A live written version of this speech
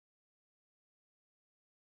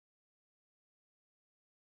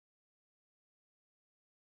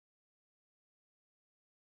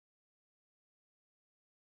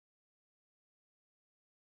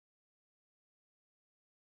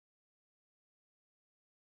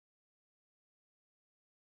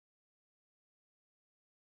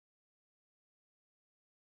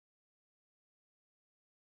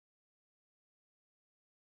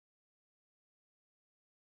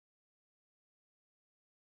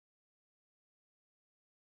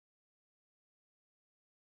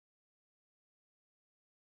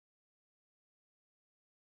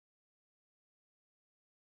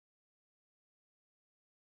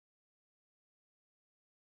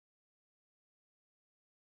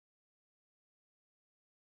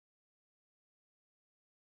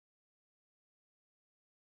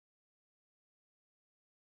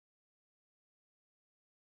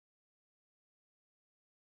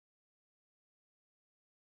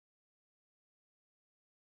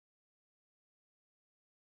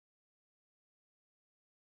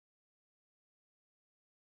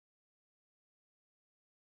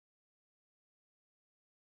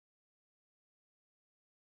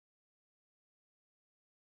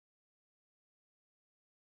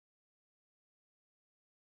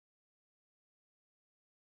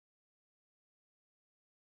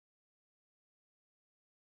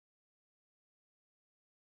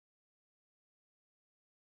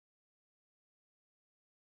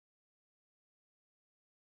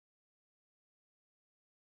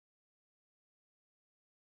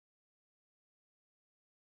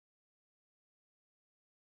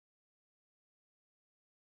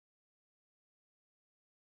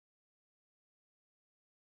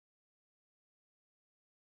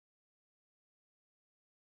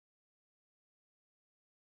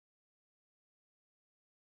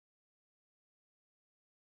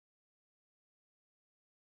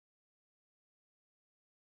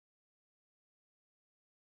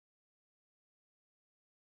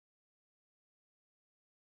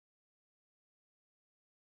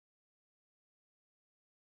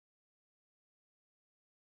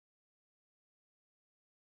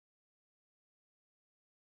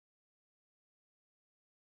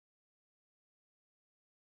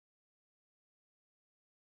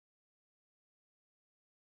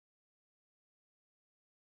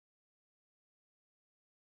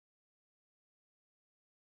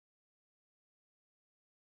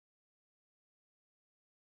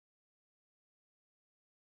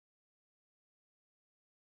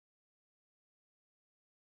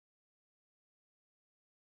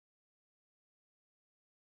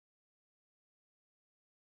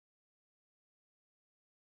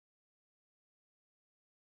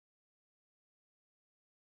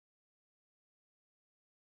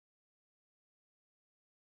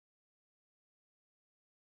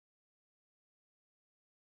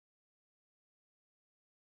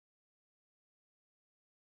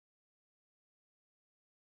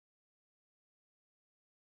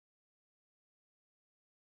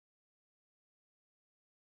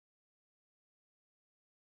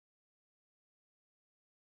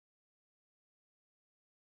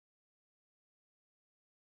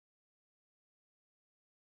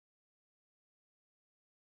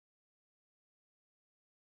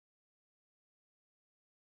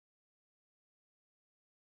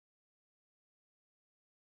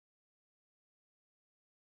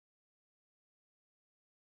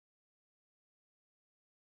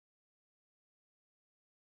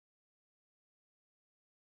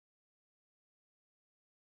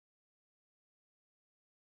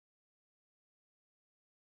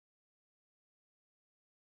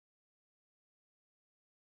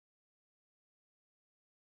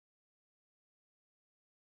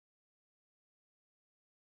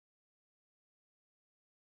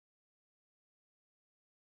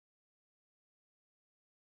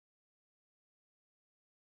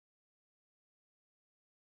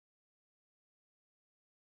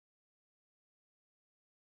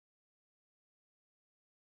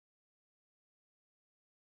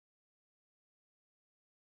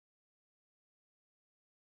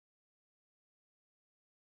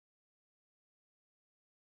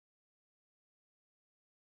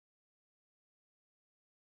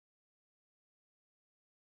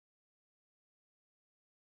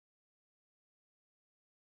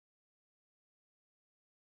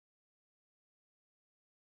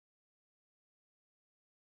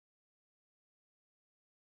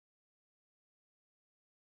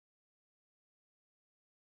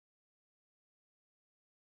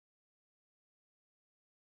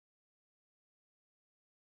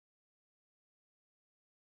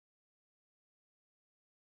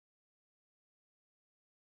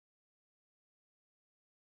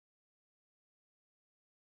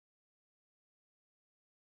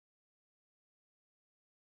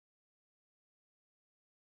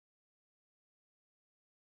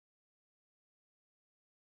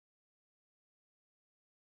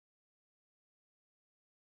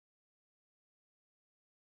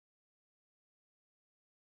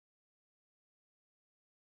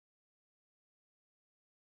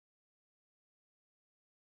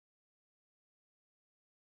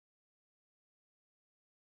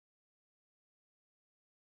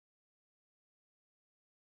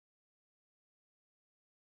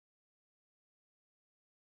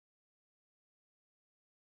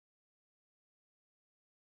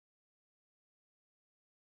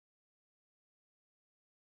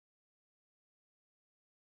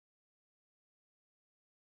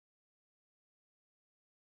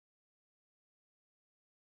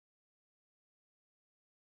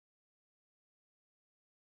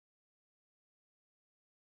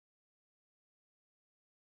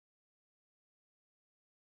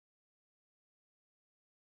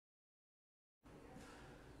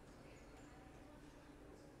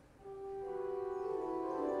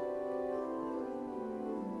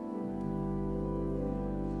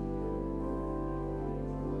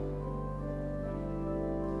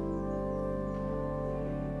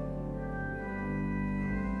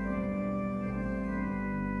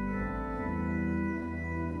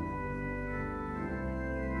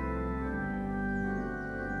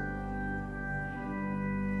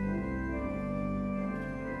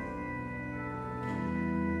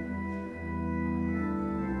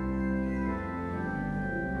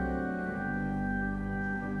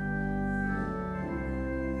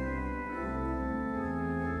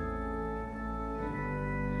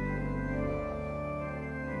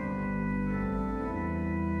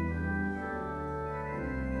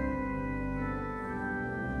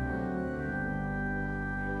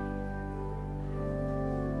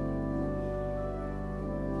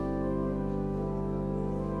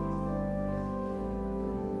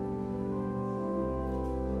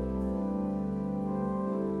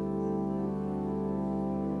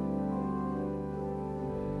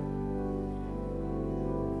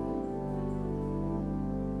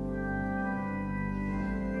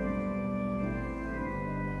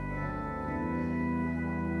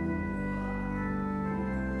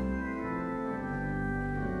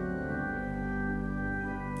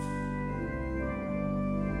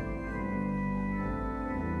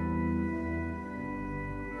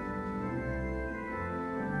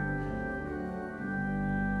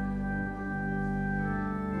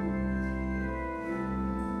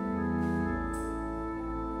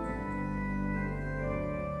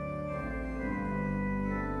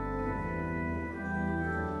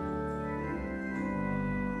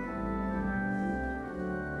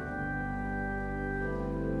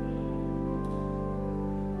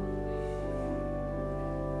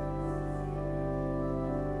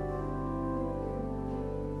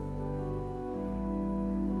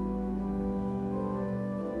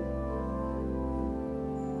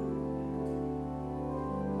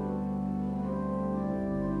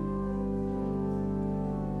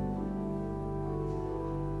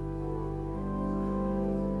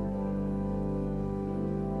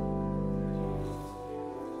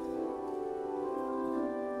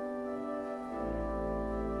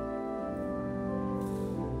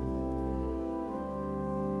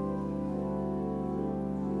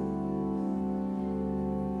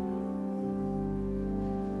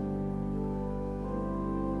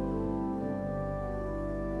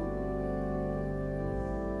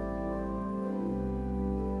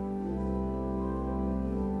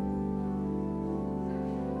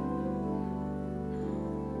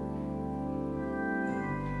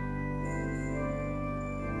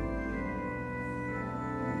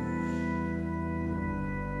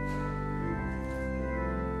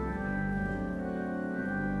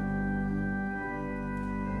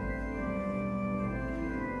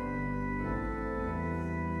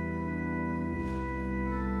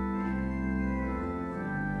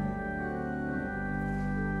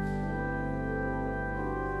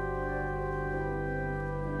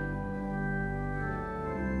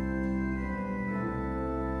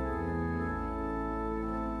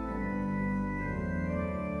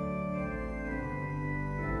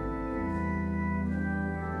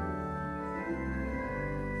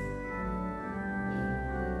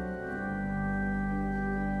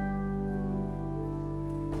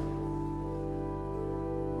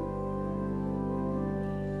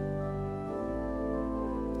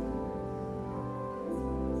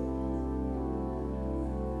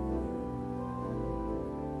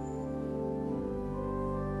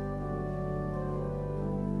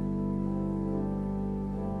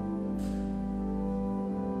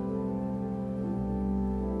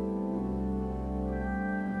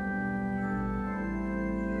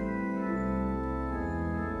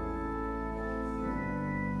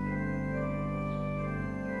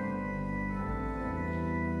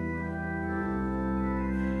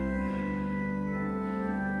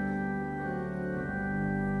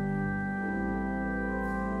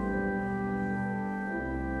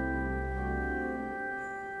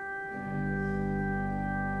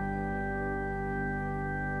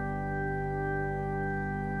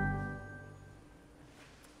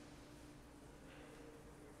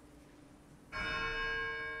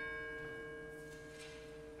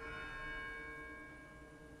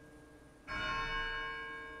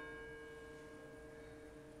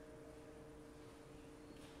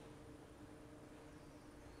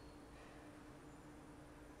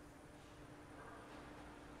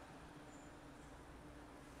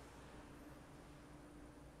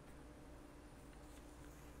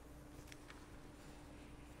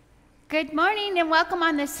Good morning and welcome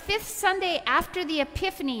on this fifth Sunday after the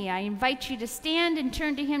Epiphany. I invite you to stand and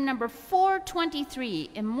turn to hymn number 423,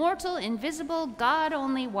 Immortal, Invisible, God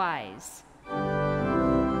Only Wise.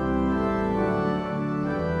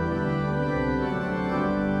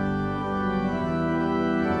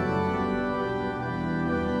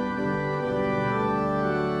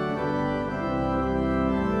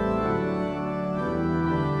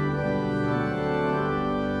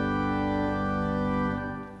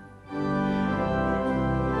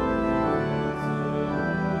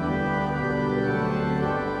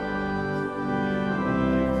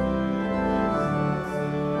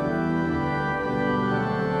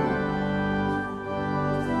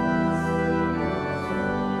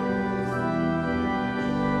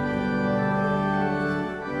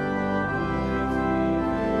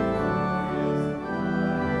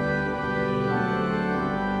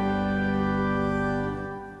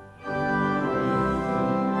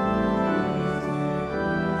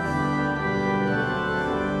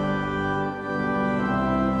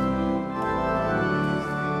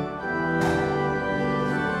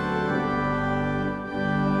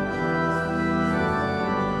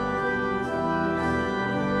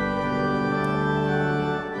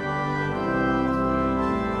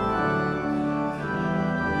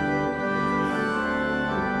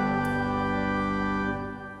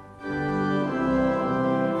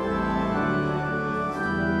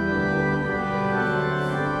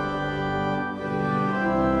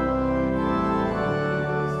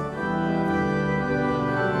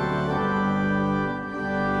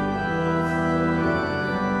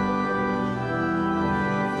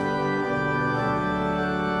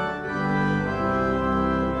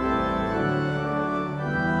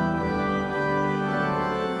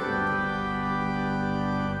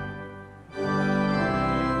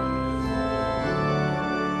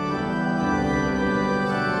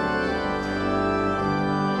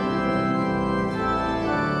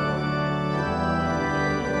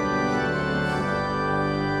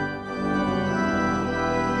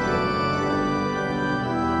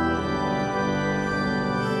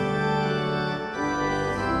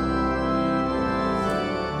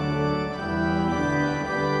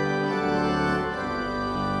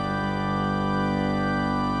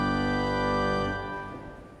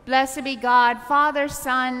 Blessed be God, Father,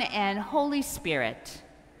 Son, and Holy Spirit.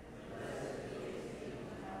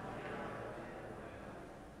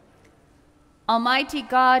 Almighty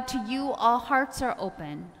God, to you all hearts are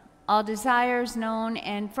open, all desires known,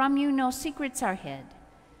 and from you no secrets are hid.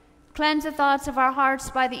 Cleanse the thoughts of our hearts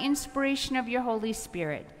by the inspiration of your Holy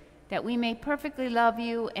Spirit, that we may perfectly love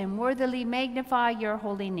you and worthily magnify your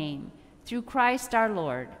holy name. Through Christ our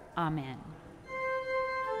Lord. Amen.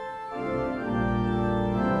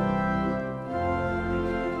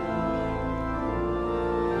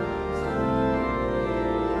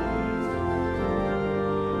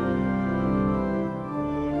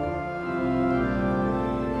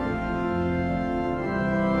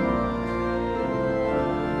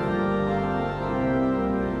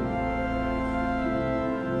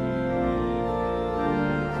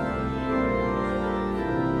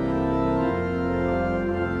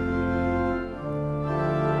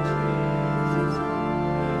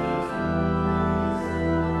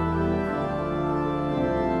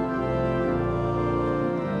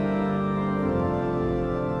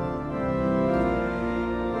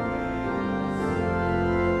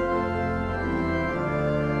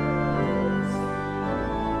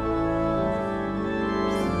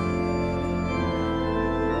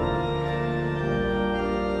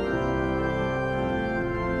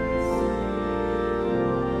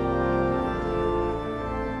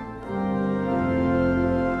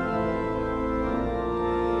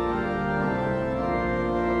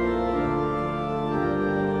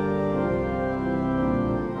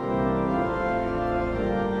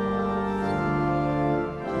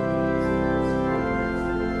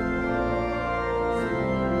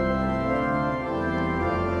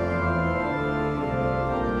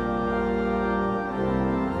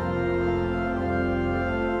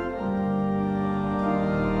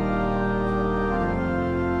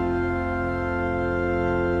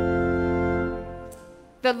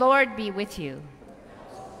 The Lord be with you.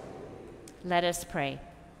 Let us pray.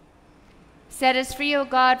 Set us free, O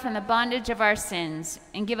God, from the bondage of our sins,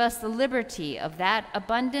 and give us the liberty of that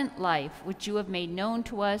abundant life which you have made known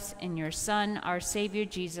to us in your Son, our Savior,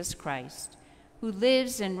 Jesus Christ, who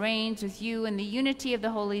lives and reigns with you in the unity of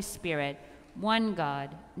the Holy Spirit, one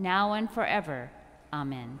God, now and forever.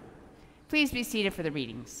 Amen. Please be seated for the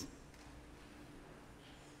readings.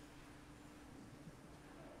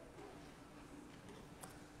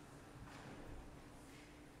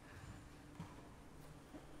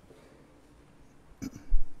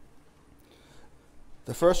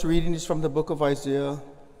 The first reading is from the book of Isaiah,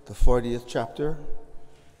 the 40th chapter.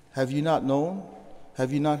 Have you not known?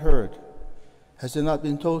 Have you not heard? Has it not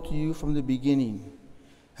been told to you from the beginning?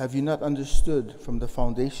 Have you not understood from the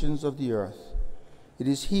foundations of the earth? It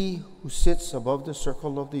is he who sits above the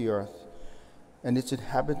circle of the earth, and its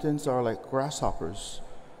inhabitants are like grasshoppers,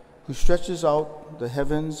 who stretches out the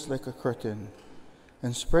heavens like a curtain,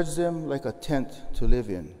 and spreads them like a tent to live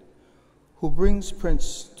in, who brings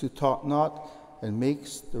prince to naught, and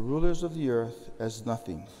makes the rulers of the earth as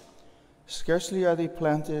nothing. Scarcely are they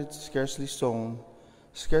planted, scarcely sown,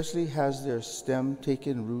 scarcely has their stem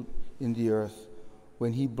taken root in the earth,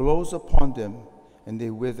 when he blows upon them, and they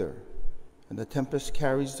wither, and the tempest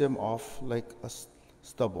carries them off like a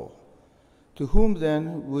stubble. To whom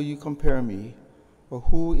then will you compare me, or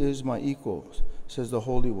who is my equal, says the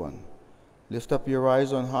Holy One. Lift up your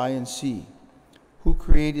eyes on high and see. Who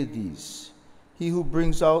created these? He who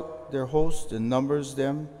brings out their host and numbers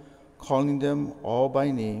them, calling them all by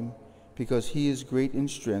name, because he is great in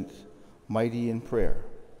strength, mighty in prayer.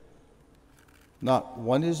 Not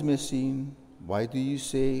one is missing. Why do you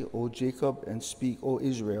say, O Jacob, and speak, O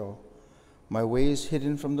Israel? My way is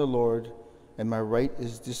hidden from the Lord, and my right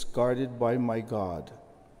is discarded by my God.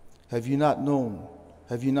 Have you not known?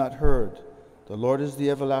 Have you not heard? The Lord is the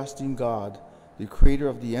everlasting God, the creator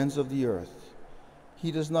of the ends of the earth.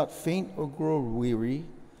 He does not faint or grow weary.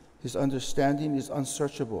 His understanding is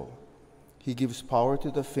unsearchable. He gives power to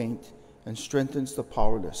the faint and strengthens the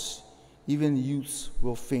powerless. Even youths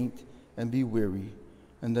will faint and be weary,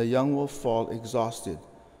 and the young will fall exhausted.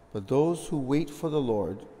 But those who wait for the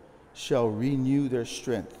Lord shall renew their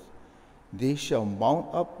strength. They shall mount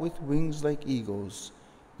up with wings like eagles.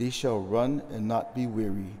 They shall run and not be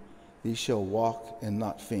weary. They shall walk and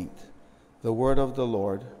not faint. The word of the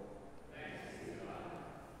Lord.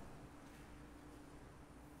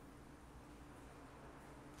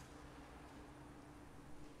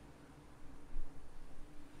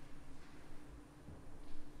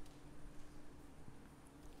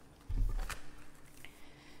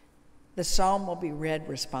 The psalm will be read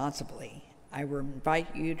responsibly. I will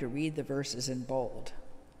invite you to read the verses in bold.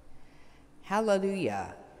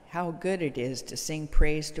 Hallelujah! How good it is to sing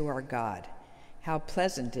praise to our God. How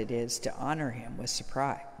pleasant it is to honor him with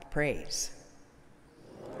praise.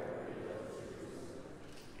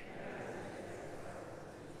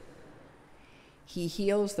 He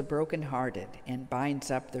heals the brokenhearted and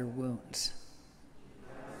binds up their wounds.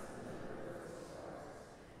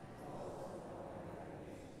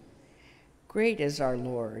 Great is our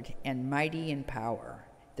Lord, and mighty in power.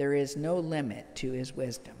 There is no limit to his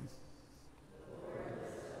wisdom.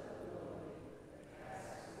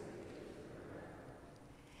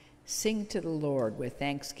 Sing to the Lord with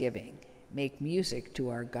thanksgiving. Make music to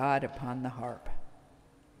our God upon the harp.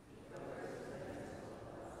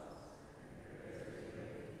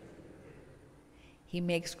 He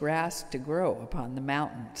makes grass to grow upon the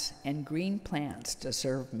mountains and green plants to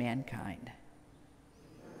serve mankind.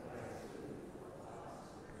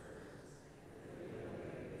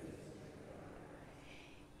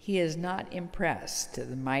 He is not impressed to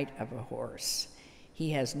the might of a horse. He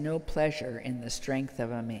has no pleasure in the strength of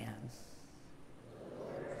a man.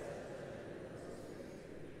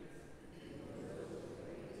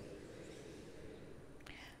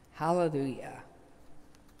 Hallelujah.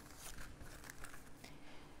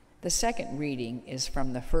 The second reading is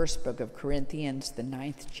from the first book of Corinthians, the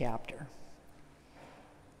 9th chapter.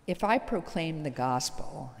 If I proclaim the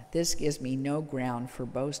gospel, this gives me no ground for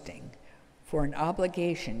boasting. For an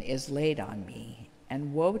obligation is laid on me,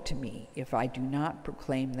 and woe to me if I do not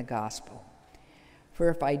proclaim the gospel. For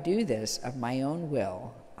if I do this of my own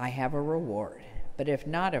will, I have a reward, but if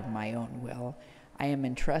not of my own will, I am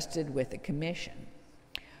entrusted with a commission.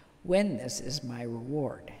 When this is my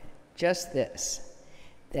reward, just this,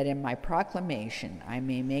 that in my proclamation I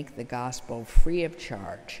may make the gospel free of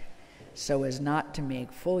charge, so as not to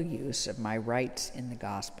make full use of my rights in the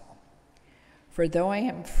gospel. For though I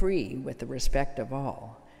am free with the respect of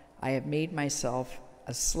all, I have made myself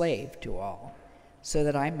a slave to all, so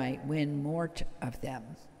that I might win more of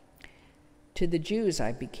them. To the Jews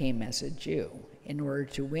I became as a Jew, in order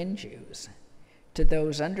to win Jews. To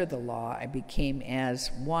those under the law I became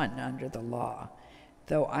as one under the law,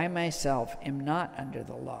 though I myself am not under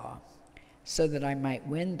the law, so that I might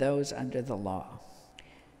win those under the law.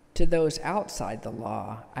 To those outside the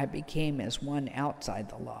law I became as one outside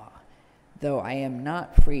the law, though I am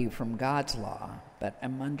not free from God's law, but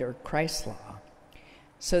am under Christ's law,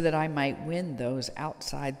 so that I might win those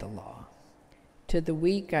outside the law. To the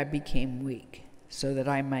weak I became weak, so that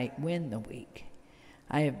I might win the weak.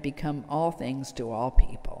 I have become all things to all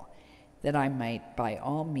people, that I might by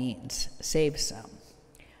all means save some.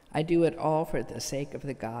 I do it all for the sake of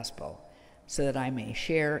the gospel, so that I may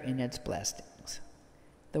share in its blessings.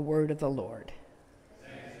 The word of the Lord.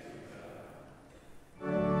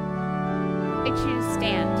 I invite you to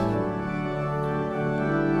stand.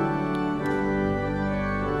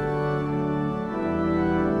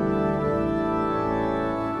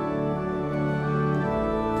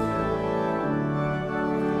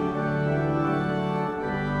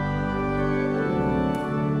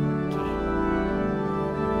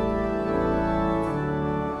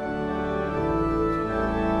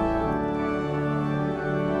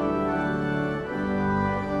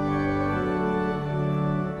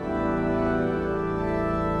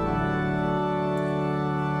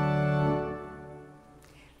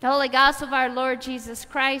 The Holy Gospel of our Lord Jesus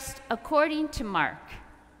Christ, according to Mark.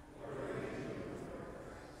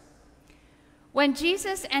 When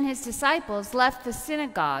Jesus and his disciples left the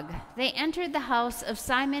synagogue, they entered the house of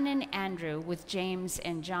Simon and Andrew with James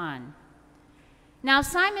and John. Now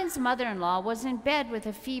Simon's mother-in-law was in bed with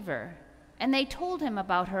a fever, and they told him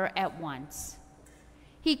about her at once.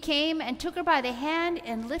 He came and took her by the hand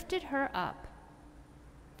and lifted her up.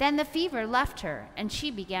 Then the fever left her, and she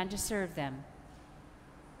began to serve them.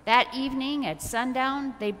 That evening at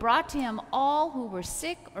sundown, they brought to him all who were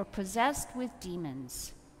sick or possessed with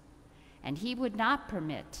demons. And he would not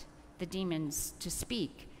permit the demons to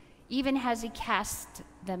speak, even as he cast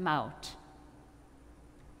them out.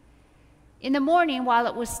 In the morning, while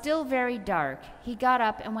it was still very dark, he got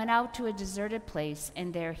up and went out to a deserted place,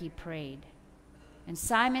 and there he prayed. And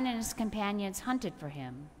Simon and his companions hunted for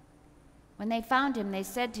him. When they found him, they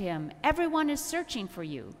said to him, "Everyone is searching for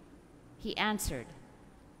you." He answered,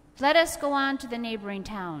 "Let us go on to the neighboring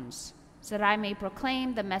towns, so that I may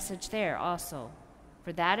proclaim the message there also,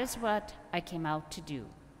 for that is what I came out to do."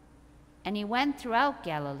 And he went throughout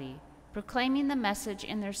Galilee, proclaiming the message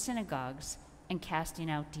in their synagogues and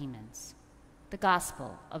casting out demons. The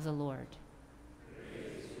Gospel of the Lord.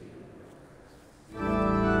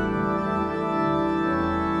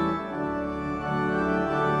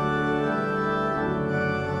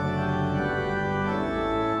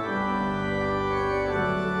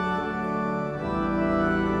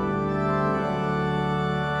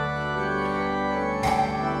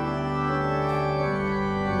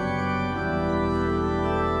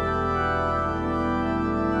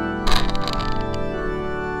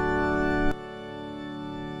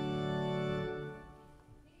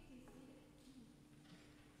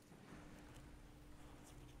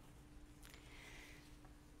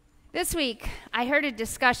 This week, I heard a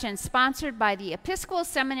discussion sponsored by the Episcopal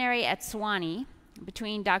Seminary at Sewanee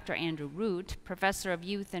between Dr. Andrew Root, Professor of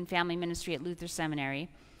Youth and Family Ministry at Luther Seminary,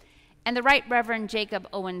 and the Right Reverend Jacob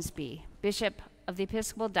Owensby, Bishop of the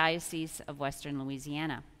Episcopal Diocese of Western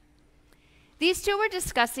Louisiana. These two were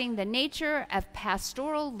discussing the nature of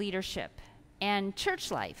pastoral leadership and church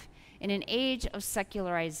life in an age of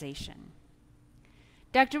secularization.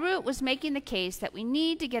 Dr. Root was making the case that we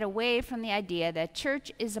need to get away from the idea that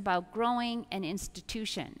church is about growing an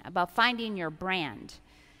institution, about finding your brand,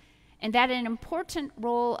 and that an important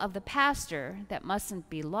role of the pastor that mustn't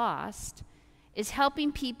be lost is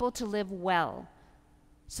helping people to live well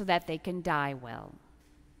so that they can die well.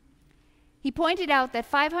 He pointed out that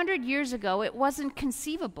 500 years ago it wasn't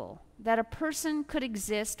conceivable that a person could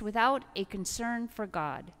exist without a concern for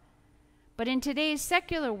God. But in today's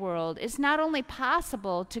secular world, it's not only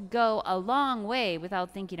possible to go a long way without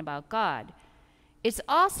thinking about God, it's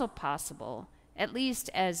also possible, at least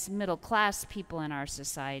as middle-class people in our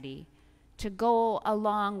society, to go a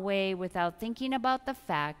long way without thinking about the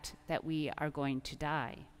fact that we are going to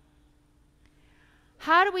die.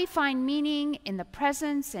 How do we find meaning in the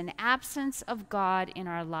presence and absence of God in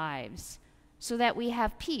our lives so that we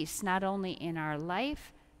have peace not only in our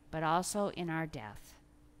life, but also in our death?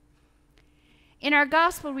 In our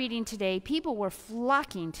gospel reading today, people were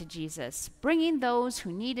flocking to Jesus, bringing those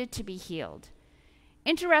who needed to be healed.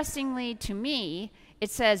 Interestingly to me, it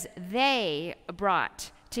says they brought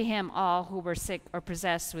to him all who were sick or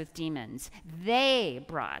possessed with demons. They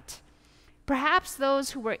brought. Perhaps those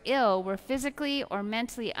who were ill were physically or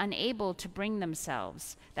mentally unable to bring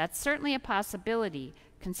themselves. That's certainly a possibility.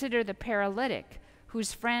 Consider the paralytic,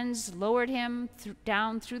 whose friends lowered him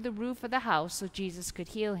down through the roof of the house so Jesus could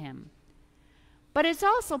heal him. But it's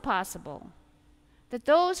also possible that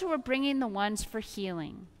those who were bringing the ones for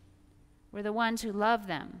healing were the ones who loved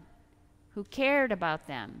them, who cared about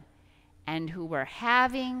them, and who were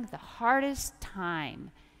having the hardest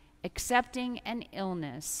time accepting an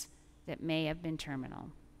illness that may have been terminal.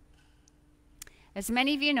 As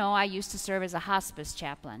many of you know, I used to serve as a hospice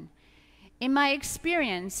chaplain. In my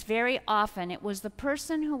experience, very often it was the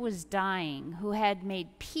person who was dying who had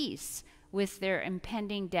made peace with their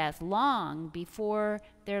impending death long before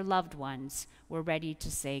their loved ones were ready to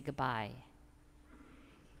say goodbye.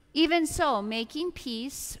 Even so, making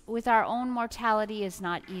peace with our own mortality is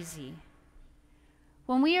not easy.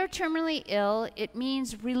 When we are terminally ill, it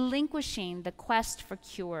means relinquishing the quest for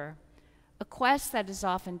cure, a quest that is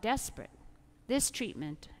often desperate. This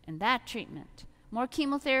treatment and that treatment, more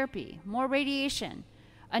chemotherapy, more radiation,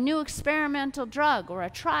 a new experimental drug or a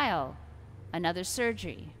trial, another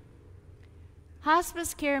surgery.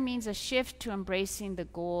 Hospice care means a shift to embracing the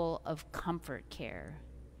goal of comfort care.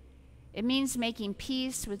 It means making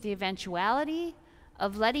peace with the eventuality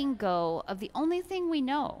of letting go of the only thing we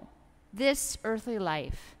know, this earthly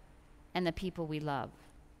life and the people we love.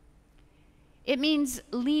 It means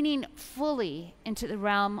leaning fully into the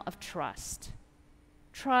realm of trust.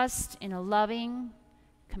 Trust in a loving,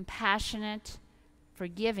 compassionate,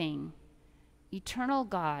 forgiving, eternal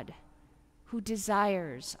God who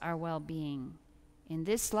desires our well-being in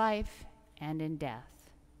this life and in death.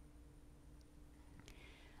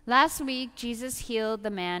 Last week, Jesus healed the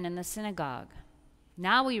man in the synagogue.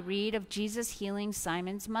 Now we read of Jesus healing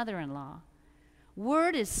Simon's mother-in-law.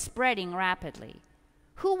 Word is spreading rapidly.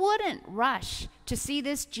 Who wouldn't rush to see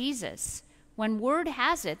this Jesus when word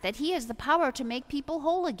has it that he has the power to make people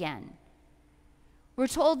whole again? We're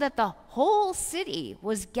told that the whole city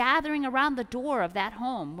was gathering around the door of that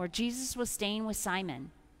home where Jesus was staying with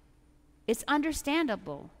Simon. It's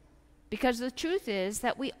understandable, because the truth is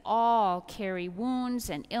that we all carry wounds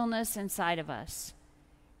and illness inside of us.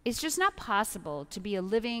 It's just not possible to be a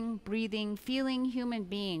living, breathing, feeling human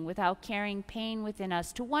being without carrying pain within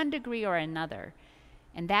us to one degree or another.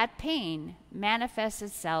 And that pain manifests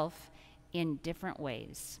itself in different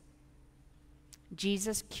ways.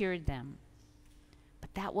 Jesus cured them,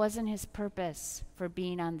 but that wasn't his purpose for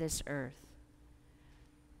being on this earth.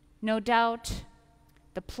 No doubt,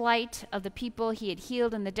 the plight of the people he had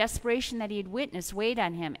healed and the desperation that he had witnessed weighed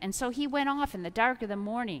on him, and so he went off in the dark of the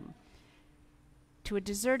morning to a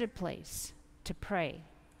deserted place to pray.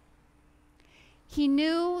 He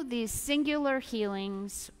knew these singular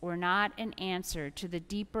healings were not an answer to the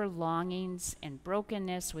deeper longings and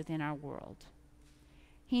brokenness within our world.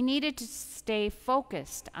 He needed to stay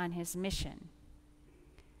focused on his mission.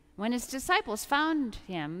 When his disciples found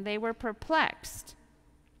him, they were perplexed.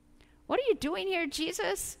 "What are you doing here,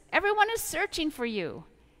 Jesus? Everyone is searching for you."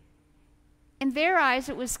 In their eyes,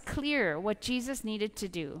 it was clear what Jesus needed to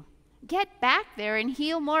do. Get back there and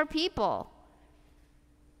heal more people.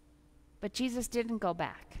 But Jesus didn't go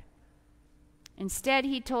back. Instead,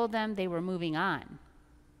 he told them they were moving on.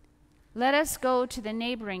 "Let us go to the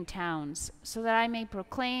neighboring towns so that I may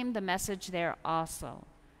proclaim the message there also,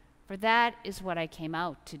 for that is what I came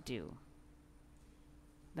out to do."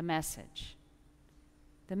 The message.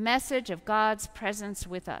 The message of God's presence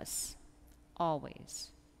with us,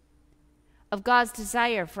 always. Of God's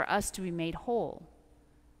desire for us to be made whole,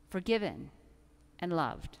 forgiven, and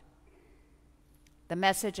loved. The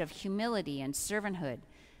message of humility and servanthood,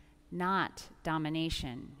 not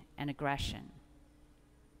domination and aggression.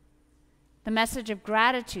 The message of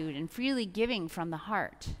gratitude and freely giving from the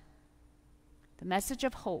heart. The message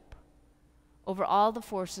of hope over all the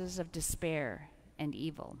forces of despair and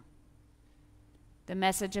evil. The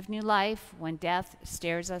message of new life when death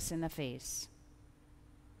stares us in the face.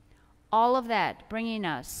 All of that bringing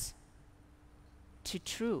us to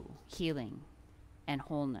true healing and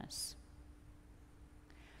wholeness.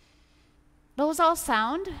 Those all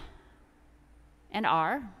sound and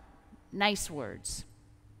are nice words.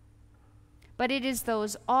 But it is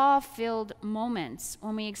those awe-filled moments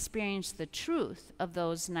when we experience the truth of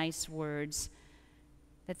those nice words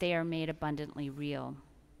that they are made abundantly real.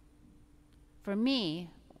 For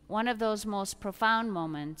me, one of those most profound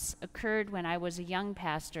moments occurred when I was a young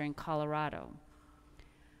pastor in Colorado.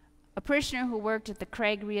 A parishioner who worked at the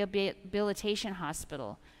Craig Rehabilitation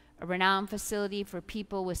Hospital, a renowned facility for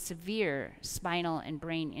people with severe spinal and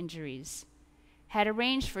brain injuries, had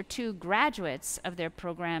arranged for 2 graduates of their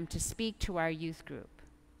program to speak to our youth group.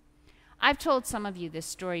 I've told some of you this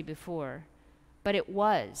story before, but it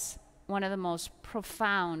was one of the most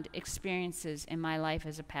profound experiences in my life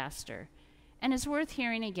as a pastor, and is worth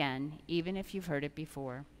hearing again, even if you've heard it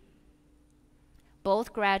before.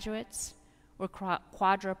 Both graduates were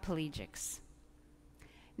quadriplegics,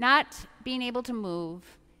 not being able to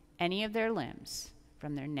move any of their limbs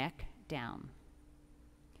from their neck down.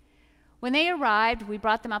 When they arrived, we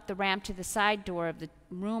brought them up the ramp to the side door of the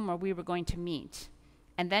room where we were going to meet,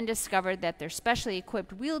 and then discovered that their specially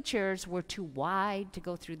equipped wheelchairs were too wide to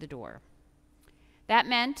go through the door. That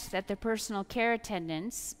meant that the personal care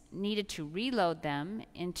attendants needed to reload them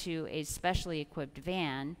into a specially equipped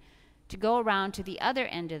van to go around to the other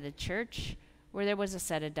end of the church where there was a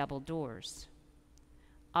set of double doors.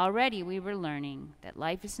 Already we were learning that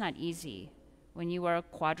life is not easy when you are a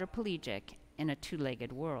quadriplegic in a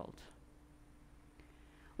two-legged world.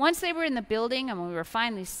 Once they were in the building and we were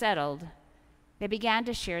finally settled, they began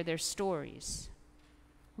to share their stories.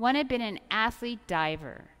 One had been an athlete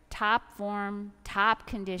diver, top form, top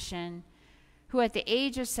condition, who at the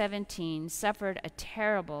age of 17 suffered a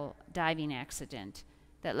terrible diving accident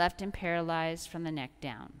that left him paralyzed from the neck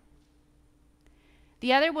down.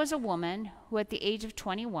 The other was a woman who at the age of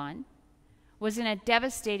 21 was in a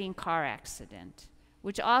devastating car accident,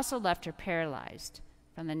 which also left her paralyzed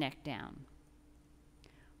from the neck down.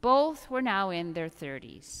 Both were now in their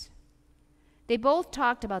 30s. They both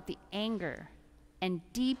talked about the anger and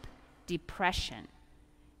deep depression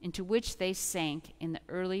into which they sank in the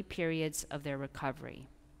early periods of their recovery.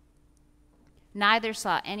 Neither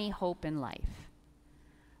saw any hope in life.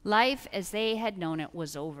 Life as they had known it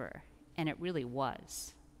was over, and it really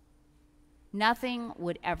was. Nothing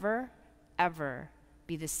would ever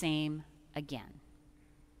be the same again.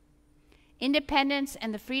 Independence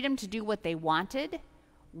and the freedom to do what they wanted,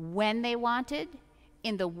 when they wanted,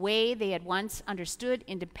 in the way they had once understood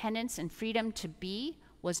independence and freedom to be,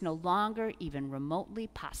 was no longer even remotely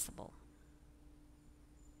possible.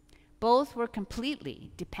 Both were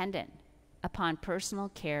completely dependent upon personal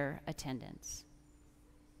care attendants.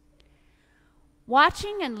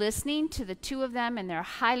 Watching and listening to the two of them in their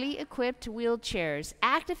highly equipped wheelchairs,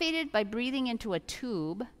 activated by breathing into a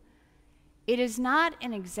tube, it is not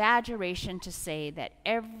an exaggeration to say that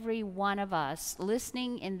every one of us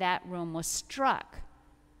listening in that room was struck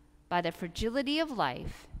by the fragility of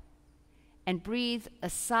life and breathed a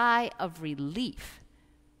sigh of relief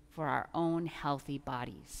for our own healthy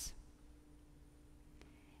bodies.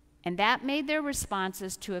 And that made their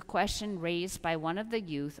responses to a question raised by one of the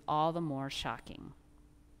youth all the more shocking.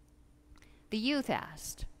 The youth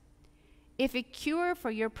asked, "If a cure for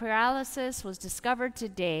your paralysis was discovered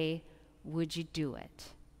today, would you do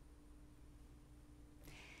it?"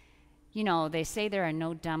 You know, they say there are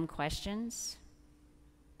no dumb questions,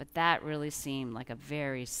 but that really seemed like a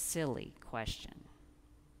very silly question.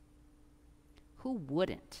 Who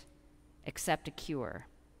wouldn't accept a cure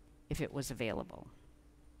if it was available?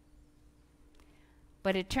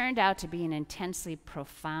 But it turned out to be an intensely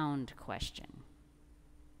profound question.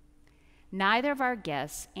 Neither of our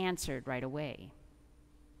guests answered right away.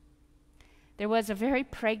 There was a very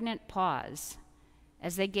pregnant pause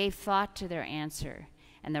as they gave thought to their answer,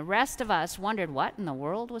 and the rest of us wondered what in the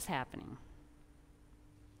world was happening.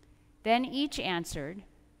 Then each answered,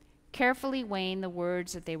 carefully weighing the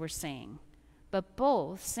words that they were saying, but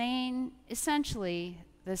both saying essentially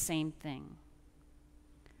the same thing.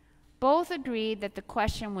 Both agreed that the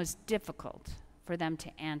question was difficult for them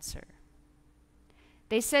to answer.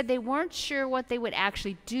 They said they weren't sure what they would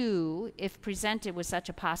actually do if presented with such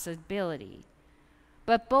a possibility,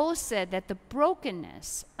 but both said that the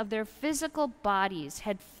brokenness of their physical bodies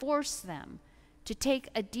had forced them to take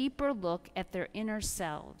a deeper look at their inner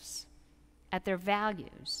selves, at their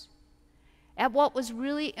values, at what was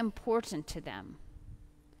really important to them.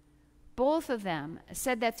 Both of them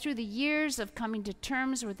said that through the years of coming to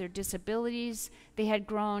terms with their disabilities, they had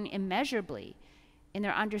grown immeasurably in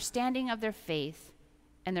their understanding of their faith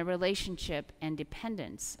and their relationship and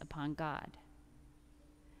dependence upon God.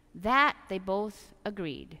 That, they both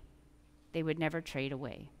agreed, they would never trade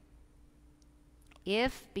away.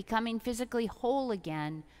 If becoming physically whole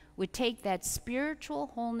again would take that spiritual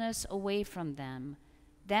wholeness away from them,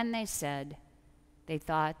 then they said they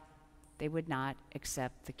thought they would not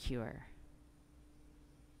accept the cure.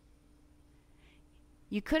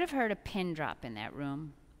 You could have heard a pin drop in that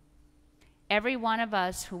room. Every one of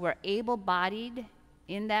us who were able-bodied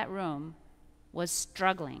in that room was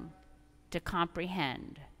struggling to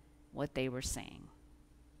comprehend what they were saying.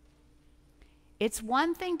 It's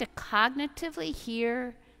one thing to cognitively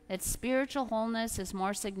hear that spiritual wholeness is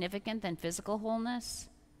more significant than physical wholeness,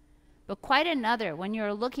 but quite another when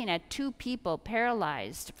you're looking at two people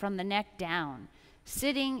paralyzed from the neck down,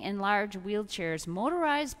 sitting in large wheelchairs,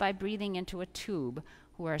 motorized by breathing into a tube,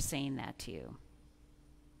 who are saying that to you.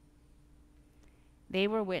 They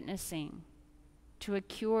were witnessing to a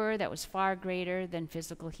cure that was far greater than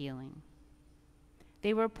physical healing.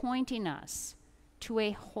 They were pointing us to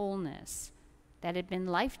a wholeness that had been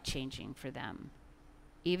life-changing for them,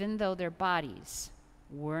 even though their bodies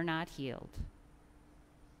were not healed.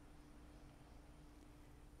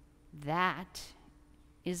 That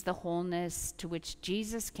is the wholeness to which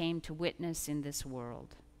Jesus came to witness in this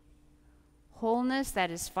world. Wholeness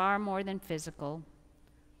that is far more than physical,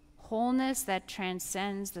 wholeness that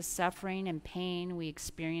transcends the suffering and pain we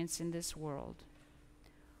experience in this world,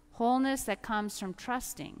 wholeness that comes from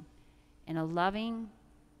trusting in a loving,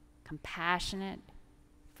 compassionate,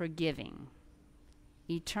 forgiving,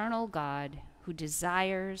 eternal God who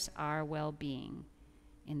desires our well-being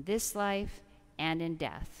in this life and in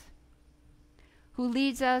death, who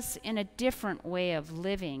leads us in a different way of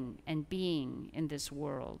living and being in this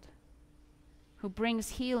world, who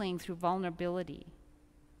brings healing through vulnerability,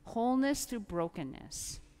 wholeness through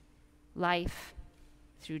brokenness, life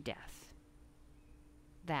through death.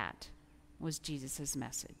 That was Jesus'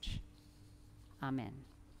 message. Amen.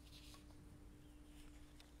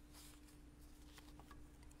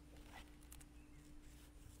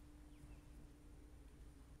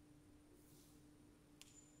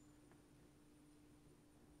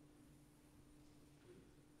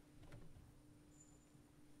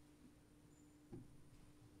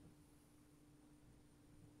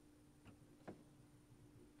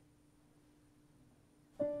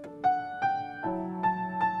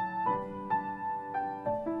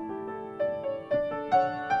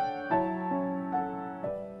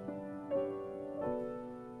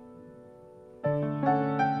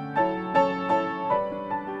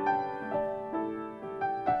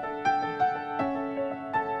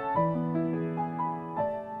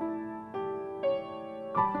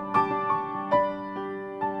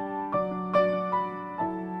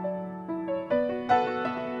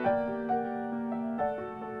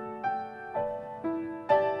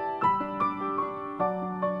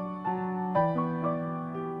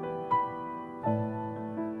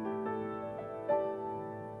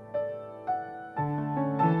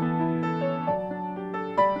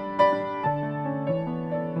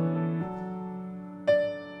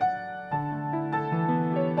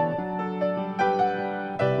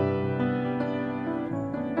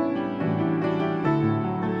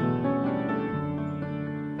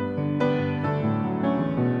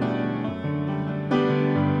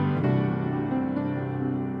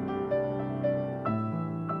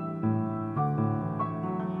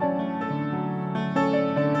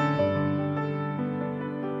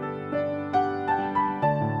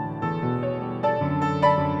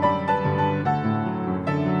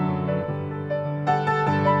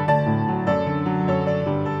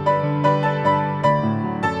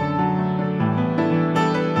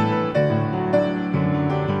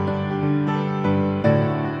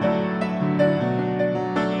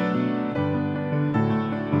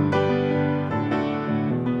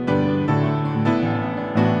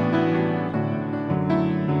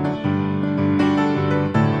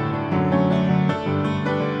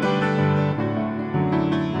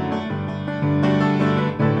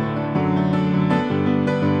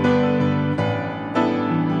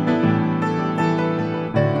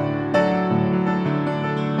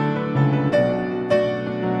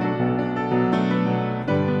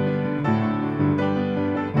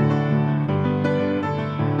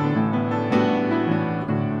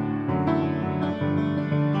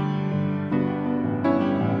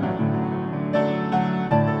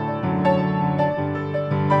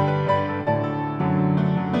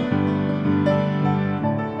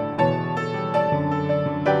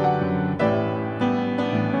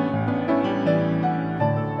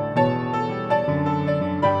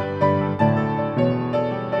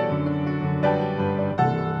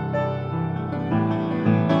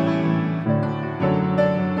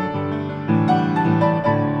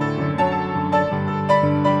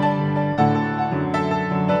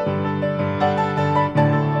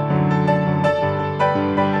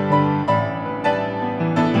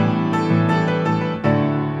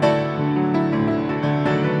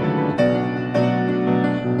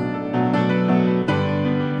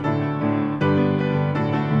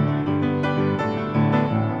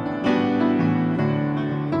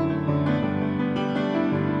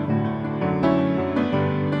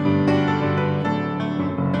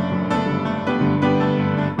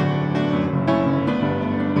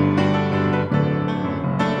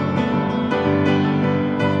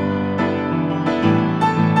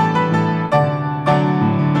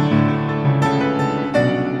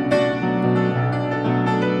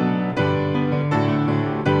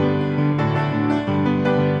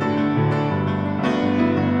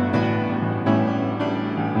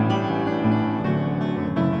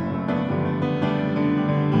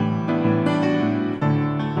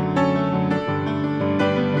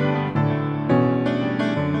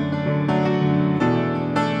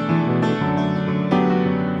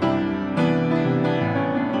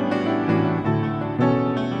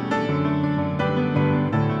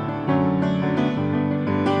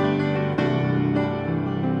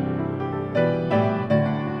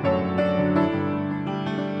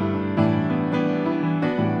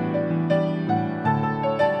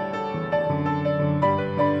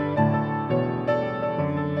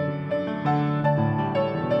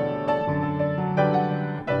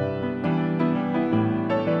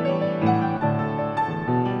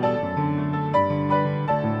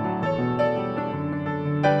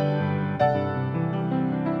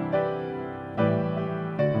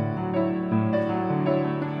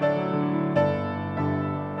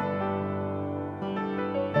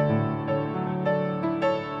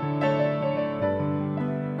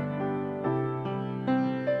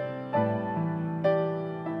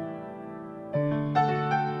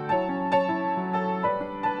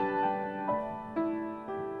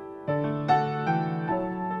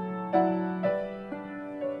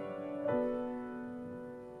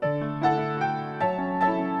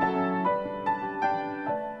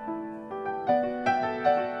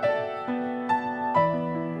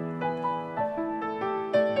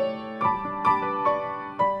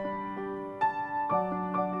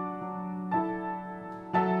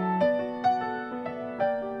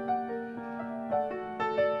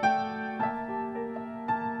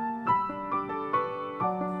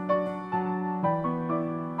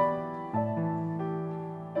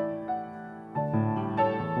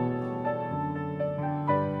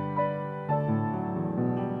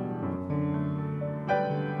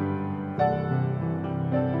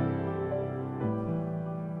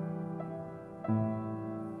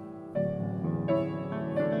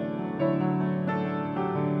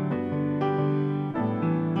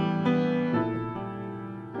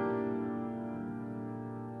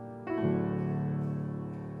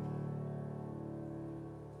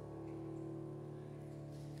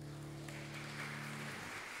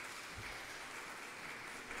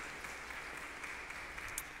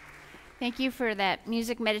 Thank you for that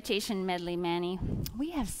music meditation medley, Manny.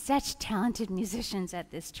 We have such talented musicians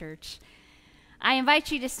at this church. I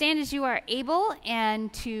invite you to stand as you are able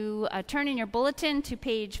and to turn in your bulletin to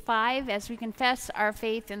page 5 as we confess our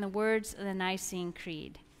faith in the words of the Nicene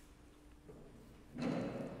Creed.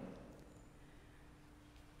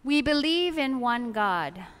 We believe in one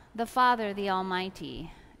God, the Father, the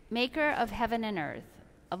Almighty, maker of heaven and earth,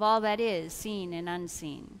 of all that is seen and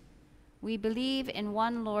unseen. We believe in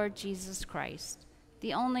one Lord Jesus Christ,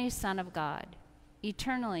 the only Son of God,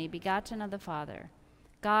 eternally begotten of the Father,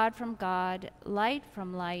 God from God, light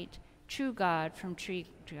from light, true God from true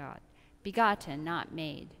God, begotten, not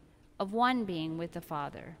made, of one being with the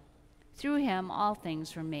Father. Through him all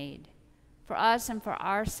things were made. For us and for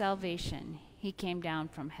our salvation he came down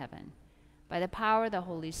from heaven. By the power of the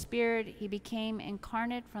Holy Spirit he became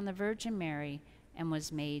incarnate from the Virgin Mary and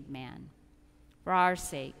was made man. For our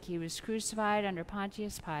sake, he was crucified under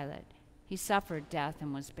Pontius Pilate. He suffered death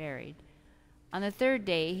and was buried. On the third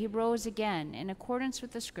day, he rose again in accordance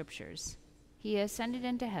with the Scriptures. He ascended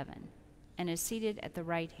into heaven and is seated at the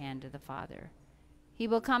right hand of the Father. He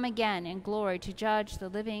will come again in glory to judge the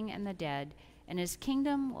living and the dead, and his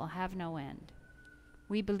kingdom will have no end.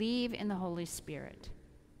 We believe in the Holy Spirit,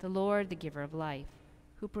 the Lord, the giver of life,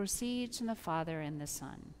 who proceeds from the Father and the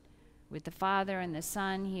Son. With the Father and the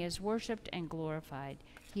Son, he is worshipped and glorified.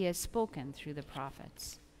 He has spoken through the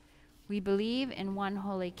prophets. We believe in one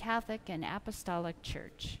holy Catholic and Apostolic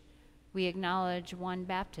Church. We acknowledge one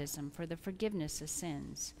baptism for the forgiveness of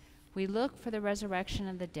sins. We look for the resurrection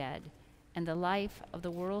of the dead and the life of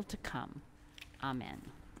the world to come. Amen.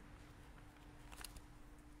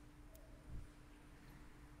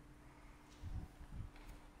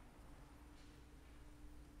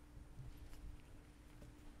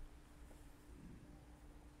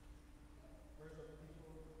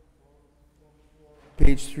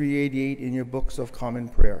 Page 388 in your books of common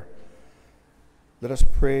prayer. Let us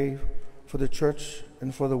pray for the church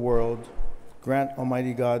and for the world. Grant,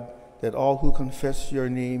 Almighty God, that all who confess your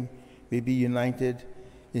name may be united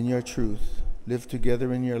in your truth, live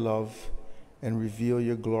together in your love, and reveal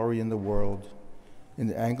your glory in the world. In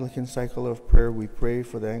the Anglican cycle of prayer, we pray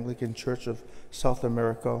for the Anglican Church of South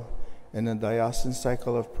America. In the diocesan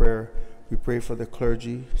cycle of prayer, we pray for the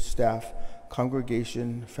clergy, staff,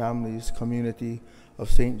 congregation, families, community of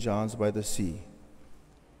St. John's by the Sea.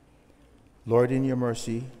 Lord, in your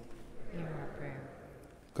mercy, Hear our prayer.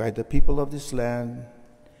 guide the people of this land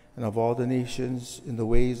and of all the nations in the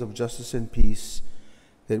ways of justice and peace,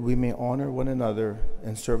 that we may honor one another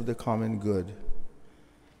and serve the common good.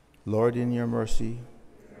 Lord, in your mercy,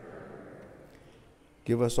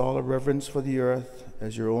 give us all a reverence for the earth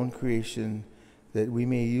as your own creation, that we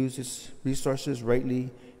may use its resources rightly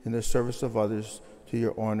in the service of others to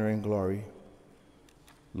your honor and glory.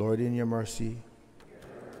 Lord, in your mercy,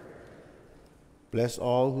 bless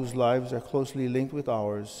all whose lives are closely linked with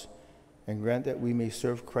ours, and grant that we may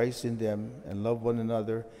serve Christ in them and love one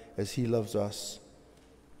another as he loves us.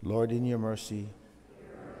 Lord, in your mercy,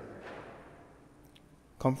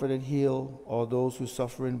 comfort and heal all those who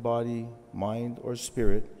suffer in body, mind, or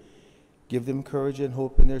spirit. Give them courage and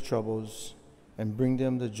hope in their troubles, and bring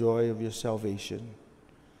them the joy of your salvation.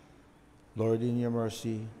 Lord, in your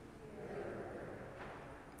mercy,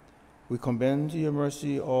 we commend to your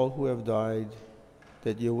mercy all who have died,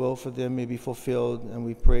 that your will for them may be fulfilled, and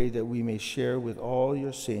we pray that we may share with all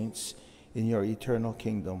your saints in your eternal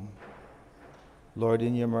kingdom. Lord,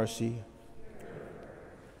 in your mercy.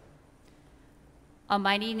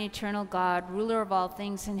 Almighty and eternal God, ruler of all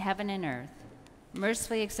things in heaven and earth,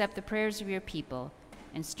 mercifully accept the prayers of your people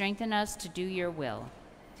and strengthen us to do your will.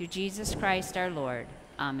 Through Jesus Christ our Lord.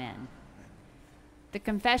 Amen. The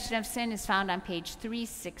confession of sin is found on page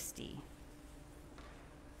 360.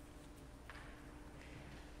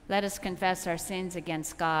 Let us confess our sins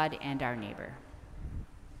against God and our neighbor.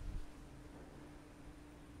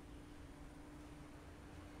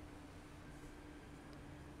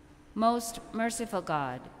 Most merciful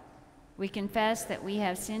God, we confess that we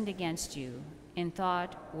have sinned against you in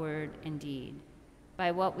thought, word, and deed,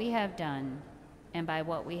 by what we have done and by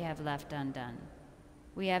what we have left undone.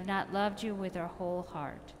 We have not loved you with our whole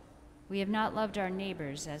heart. We have not loved our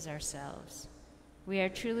neighbors as ourselves. We are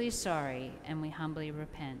truly sorry, and we humbly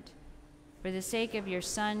repent. For the sake of your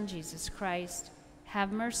Son, Jesus Christ,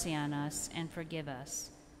 have mercy on us and forgive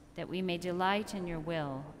us, that we may delight in your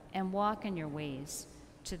will and walk in your ways,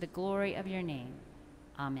 to the glory of your name.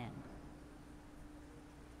 Amen.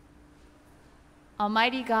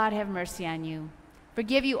 Almighty God, have mercy on you.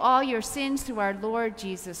 Forgive you all your sins through our Lord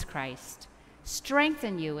Jesus Christ.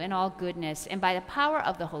 Strengthen you in all goodness, and by the power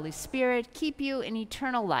of the Holy Spirit, keep you in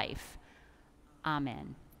eternal life.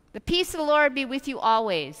 Amen. The peace of the Lord be with you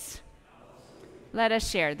always. Let us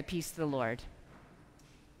share the peace of the Lord.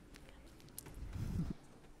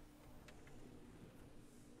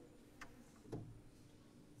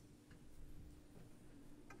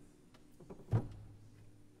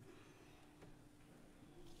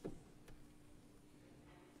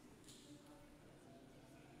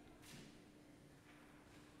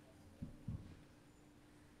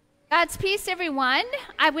 God's peace, everyone.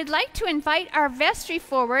 I would like to invite our vestry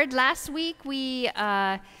forward. Last week we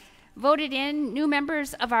voted in new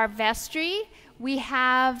members of our vestry. We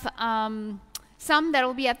have some that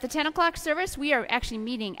will be at the 10 o'clock service. We are actually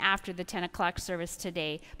meeting after the 10 o'clock service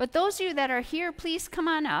today. But those of you that are here, please come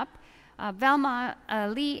on up. Velma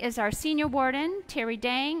Lee is our senior warden. Terry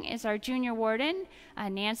Dang is our junior warden.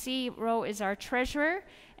 Nancy Rowe is our treasurer.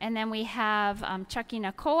 And then we have Chucky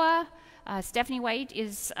Nakoa. Stephanie White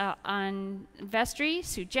is on vestry.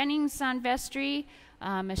 Sue Jennings is on vestry.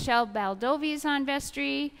 Michelle Baldovi is on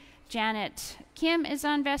vestry. Janet Kim is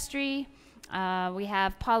on vestry. We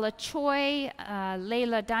have Paula Choi,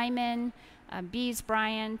 Layla Diamond, Bees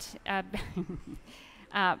Bryant,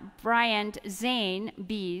 Bryant Zane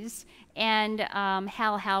Bees, and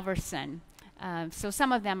Hal Halverson. So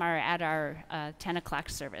some of them are at our 10 o'clock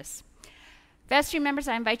service. Vestry members,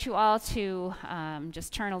 I invite you all to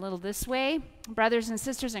just turn a little this way. Brothers and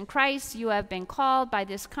sisters in Christ, you have been called by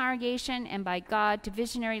this congregation and by God to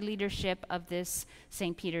visionary leadership of this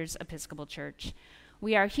St. Peter's Episcopal Church.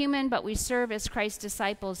 We are human, but we serve as Christ's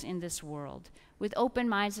disciples in this world. With open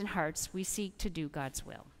minds and hearts, we seek to do God's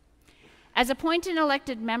will. As appointed and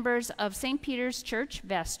elected members of St. Peter's Church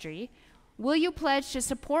Vestry, will you pledge to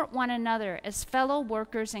support one another as fellow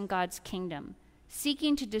workers in God's kingdom,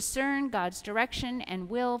 seeking to discern God's direction and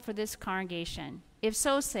will for this congregation? If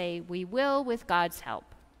so, say, we will with God's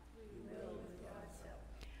help.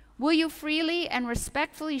 Will you freely and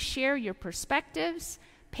respectfully share your perspectives,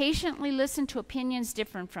 patiently listen to opinions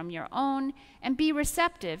different from your own, and be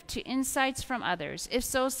receptive to insights from others? If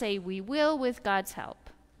so, say, we will with God's help.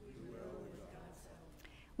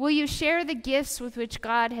 Will you share the gifts with which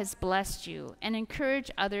God has blessed you and encourage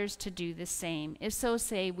others to do the same? If so,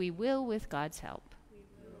 say, we will with God's help.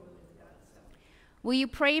 Will you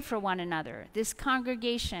pray for one another, this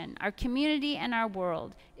congregation, our community, and our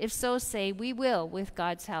world? If so, say, we will with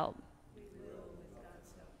God's help.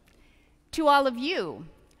 To all of you,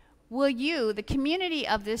 will you, the community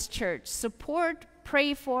of this church, support,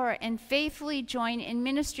 pray for, and faithfully join in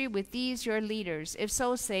ministry with these your leaders? If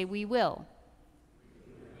so, say, we will.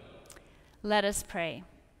 Let us pray.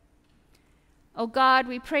 O God,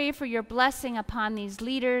 we pray for your blessing upon these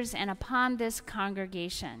leaders and upon this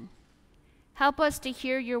congregation. Help us to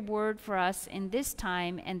hear your word for us in this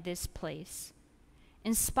time and this place.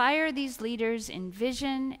 Inspire these leaders in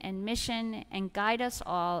vision and mission and guide us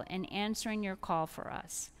all in answering your call for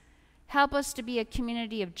us. Help us to be a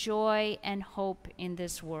community of joy and hope in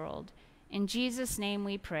this world. In Jesus' name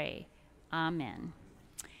we pray. Amen.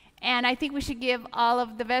 And I think we should give all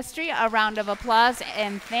of the vestry a round of applause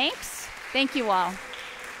and thanks. Thank you all.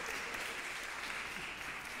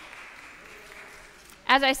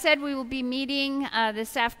 As I said, we will be meeting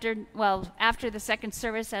after the second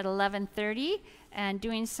service at 11:30 and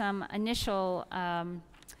doing some initial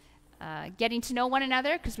getting to know one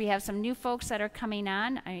another because we have some new folks that are coming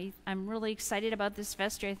on. I'm really excited about this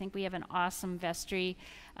vestry. I think we have an awesome vestry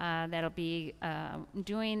that'll be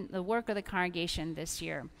doing the work of the congregation this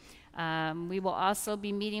year. We will also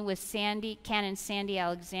be meeting with Canon Sandy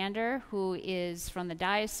Alexander, who is from the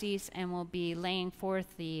diocese and will be laying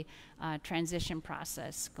forth the transition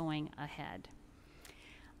process going ahead.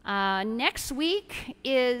 Next week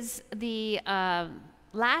is the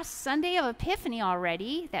last Sunday of Epiphany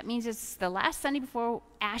already. That means it's the last Sunday before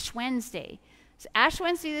Ash Wednesday. So Ash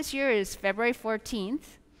Wednesday this year is February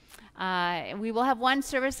 14th. We will have one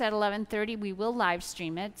service at 11:30. We will live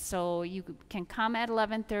stream it, so you can come at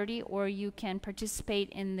 11:30 or you can participate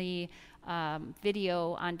in the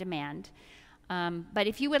video on demand. But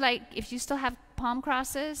if you still have palm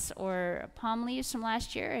crosses or palm leaves from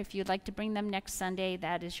last year, if you'd like to bring them next Sunday,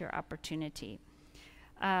 that is your opportunity.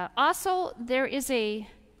 Also, there is a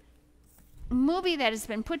movie that has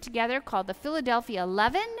been put together called The Philadelphia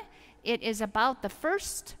 11. It is about the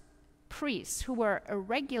first priests who were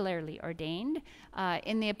irregularly ordained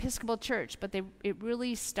in the Episcopal Church, but it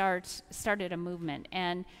really started a movement.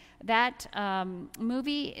 And that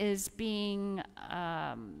movie is being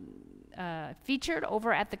featured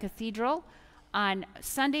over at the Cathedral on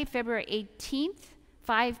Sunday, February 18th,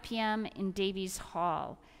 5 p.m. in Davies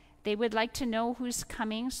Hall. They would like to know who's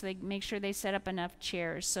coming, so they make sure they set up enough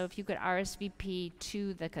chairs. So if you could RSVP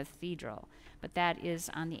to the cathedral, but that is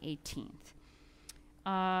on the 18th.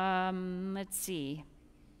 Let's see.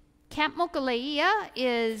 Camp Mokuleia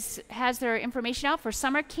has their information out for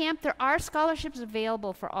summer camp. There are scholarships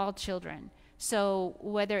available for all children. So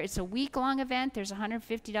whether it's a week-long event, there's a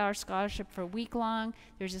 $150 scholarship for a week-long.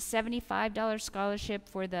 There's a $75 scholarship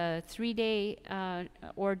for the 3-day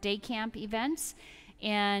or day camp events.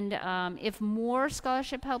 And if more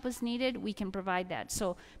scholarship help is needed, we can provide that.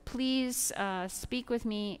 So please speak with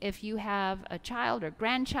me if you have a child or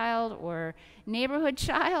grandchild or neighborhood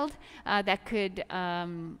child that could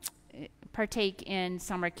partake in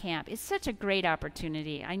summer camp. It's such a great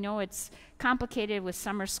opportunity. I know it's complicated with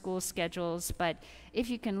summer school schedules, but if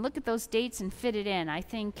you can look at those dates and fit it in, I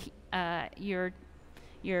think your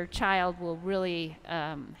child will really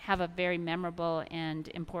have a very memorable and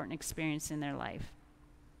important experience in their life.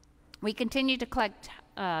 We continue to collect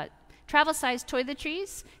travel-sized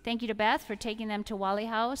toiletries. Thank you to Beth for taking them to Wally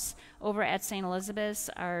House over at St. Elizabeth's,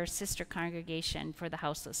 our sister congregation for the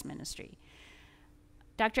houseless ministry.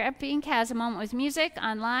 Dr. Epping has a moment with music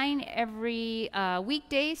online every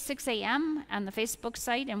weekday, 6 a.m. on the Facebook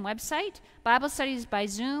site and website. Bible studies by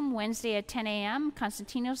Zoom, Wednesday at 10 a.m.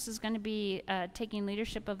 Konstantinos is going to be taking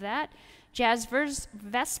leadership of that. Jazz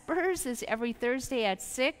Vespers is every Thursday at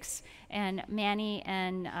 6, and Manny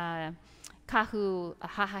and Kahu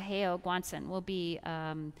Hahaheo Guanson will be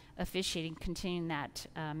officiating, continuing that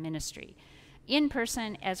ministry, in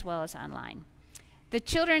person as well as online. The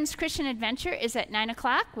Children's Christian Adventure is at 9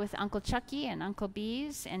 o'clock with Uncle Chucky and Uncle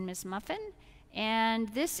Bees and Miss Muffin. And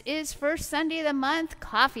this is first Sunday of the month,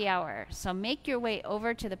 coffee hour. So make your way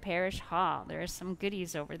over to the parish hall. There are some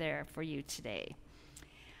goodies over there for you today.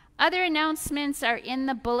 Other announcements are in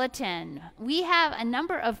the bulletin. We have a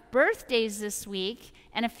number of birthdays this week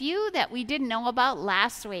and a few that we didn't know about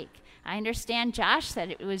last week. I understand, Josh, that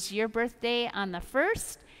it was your birthday on the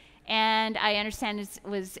 1st. And I understand it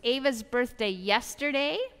was Ava's birthday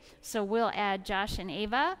yesterday, so we'll add Josh and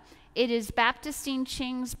Ava. It is Baptistine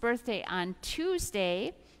Ching's birthday on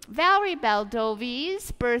Tuesday. Valerie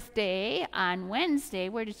Baldovi's birthday on Wednesday.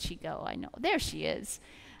 Where did she go? I know. There she is.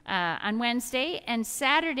 On Wednesday. And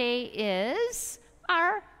Saturday is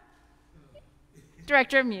our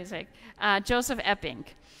director of music, Joseph Epping.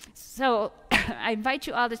 So I invite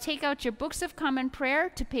you all to take out your books of common prayer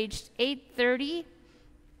to page 830.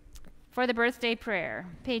 For the birthday prayer,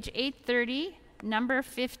 page 830, number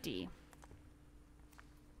 50.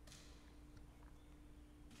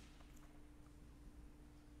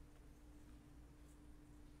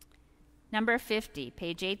 Number 50,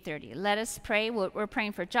 page 830. Let us pray. We're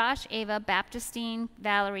praying for Josh, Ava, Baptistine,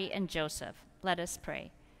 Valerie, and Joseph. Let us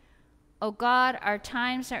pray. O God, our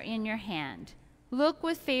times are in your hand. Look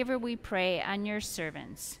with favor, we pray, on your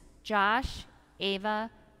servants, Josh,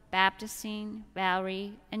 Ava, Baptistine,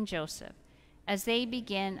 Valerie, and Joseph, as they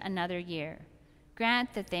begin another year.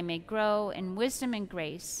 Grant that they may grow in wisdom and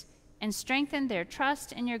grace, and strengthen their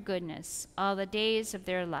trust in your goodness all the days of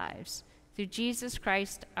their lives. Through Jesus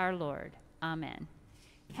Christ our Lord. Amen.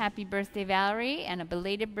 Happy birthday, Valerie, and a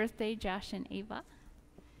belated birthday, Josh and Ava.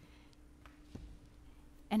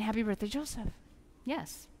 And happy birthday, Joseph.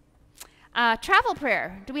 Yes. Travel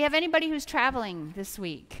prayer. Do we have anybody who's traveling this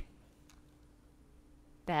week?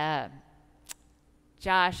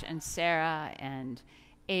 Josh and Sarah and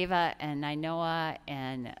Ava and Nainoa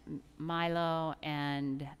and Milo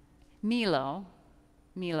and Milo.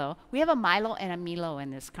 We have a Milo and a Milo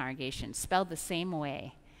in this congregation, spelled the same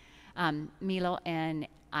way. Milo and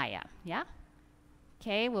Aya, yeah?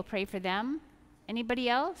 Okay, we'll pray for them. Anybody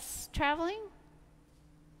else traveling?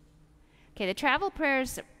 Okay, the travel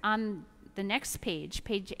prayers on the next page,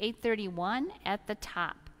 page 831 at the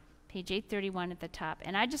top. Page 831 at the top.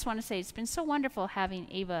 And I just want to say it's been so wonderful having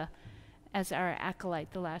Ava as our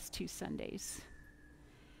acolyte the last 2 Sundays.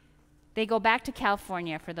 They go back to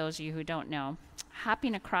California, for those of you who don't know,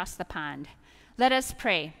 hopping across the pond. Let us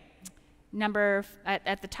pray.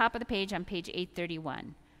 At the top of the page on page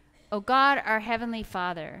 831. O God, our heavenly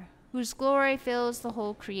Father, whose glory fills the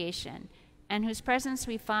whole creation, and whose presence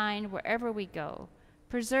we find wherever we go,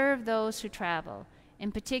 preserve those who travel,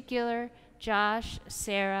 in particular Josh,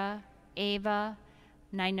 Sarah, Ava,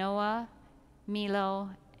 Nainoa, Milo,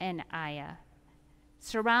 and Aya.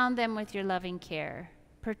 Surround them with your loving care.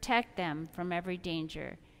 Protect them from every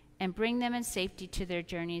danger, and bring them in safety to their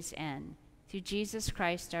journey's end. Through Jesus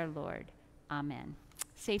Christ our Lord. Amen.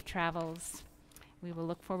 Safe travels. We will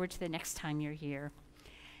look forward to the next time you're here.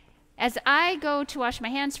 As I go to wash my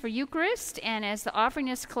hands for Eucharist and as the offering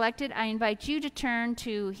is collected, I invite you to turn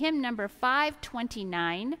to hymn number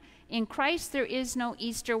 529, In Christ There Is No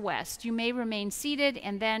East or West. You may remain seated,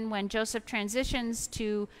 and then when Joseph transitions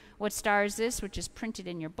to What Star Is This, which is printed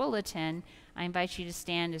in your bulletin, I invite you to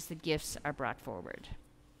stand as the gifts are brought forward.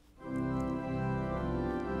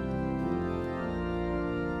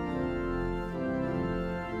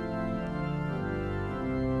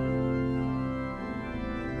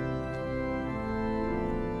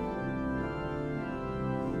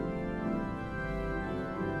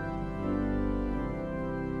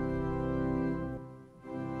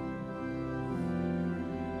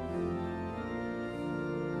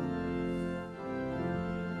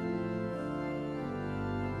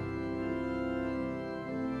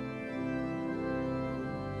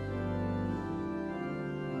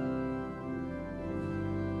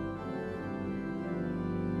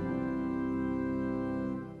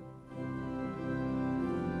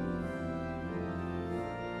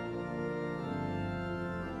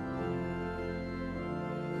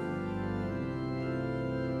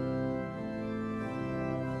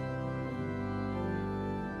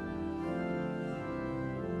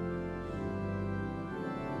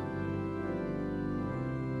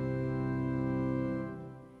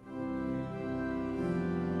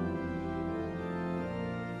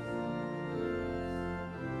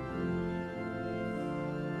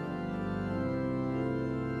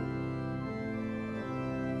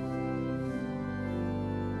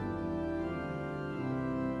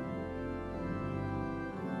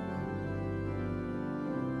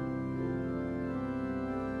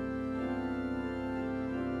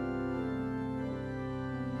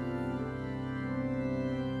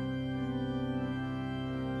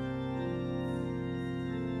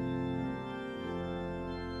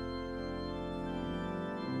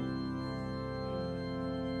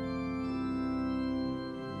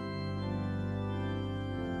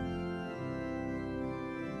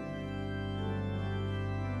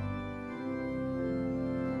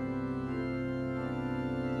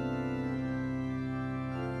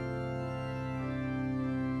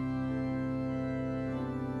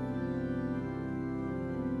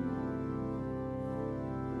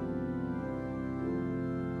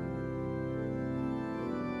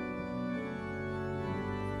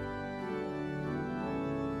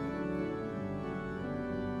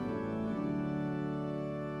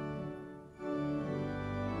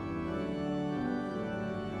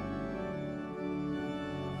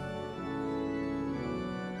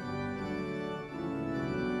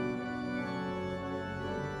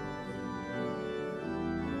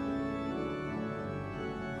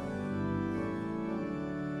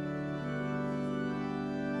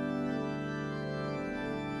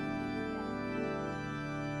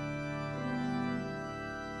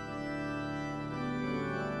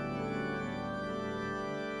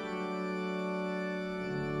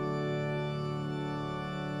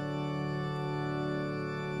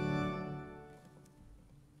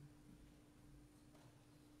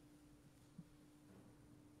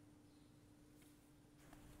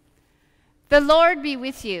 The Lord be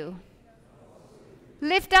with you.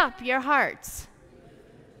 Lift up your hearts.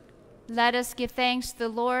 Let us give thanks to the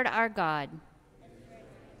Lord our God.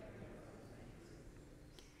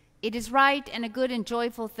 It is right and a good and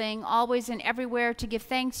joyful thing, always and everywhere, to give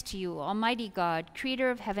thanks to you, Almighty God,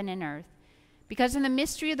 creator of heaven and earth, because in the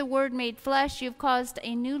mystery of the Word made flesh, you have caused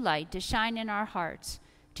a new light to shine in our hearts,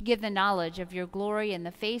 to give the knowledge of your glory in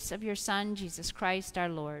the face of your Son, Jesus Christ our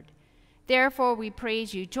Lord. Therefore we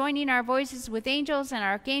praise you, joining our voices with angels and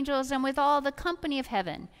archangels and with all the company of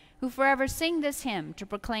heaven, who forever sing this hymn to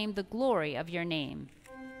proclaim the glory of your name.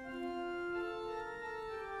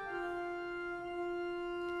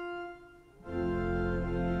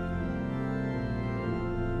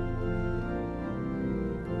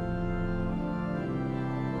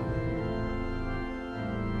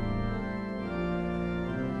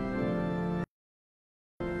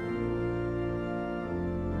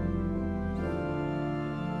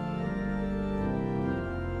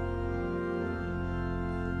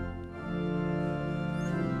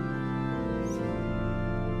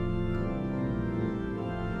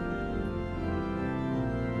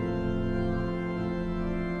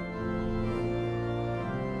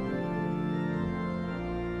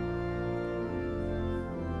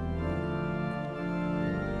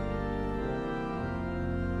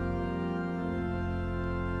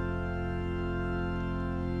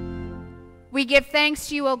 We give thanks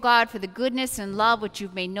to you, O God, for the goodness and love which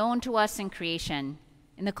you've made known to us in creation,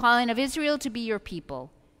 in the calling of Israel to be your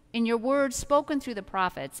people, in your word spoken through the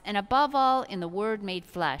prophets, and above all in the Word made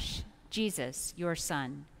flesh, Jesus, your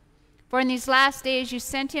Son. For in these last days you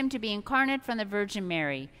sent him to be incarnate from the Virgin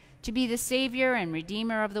Mary, to be the Savior and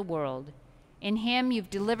Redeemer of the world. In him you've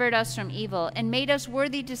delivered us from evil and made us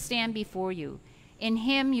worthy to stand before you. In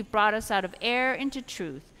him you've brought us out of error into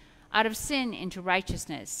truth, out of sin into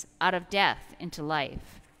righteousness, out of death into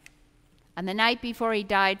life. On the night before he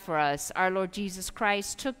died for us, our Lord Jesus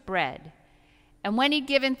Christ took bread. And when he'd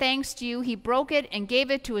given thanks to you, he broke it and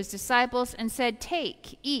gave it to his disciples and said,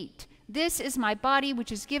 "Take, eat. This is my body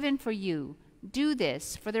which is given for you. Do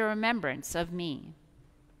this for the remembrance of me."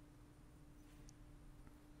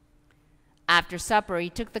 After supper, he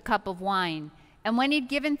took the cup of wine, and when he'd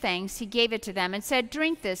given thanks, he gave it to them and said,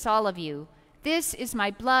 "Drink this, all of you. This is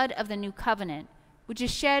my blood of the new covenant, which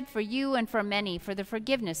is shed for you and for many for the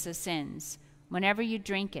forgiveness of sins. Whenever you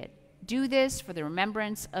drink it, do this for the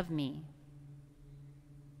remembrance of me."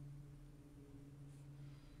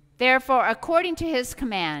 Therefore, according to his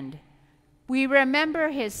command, we remember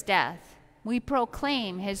his death. We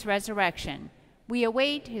proclaim his resurrection. We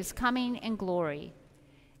await his coming in glory.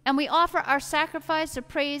 And we offer our sacrifice of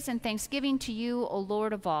praise and thanksgiving to you, O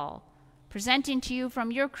Lord of all, presenting to you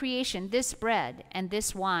from your creation this bread and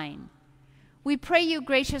this wine. We pray you,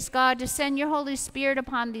 gracious God, to send your Holy Spirit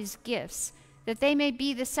upon these gifts, that they may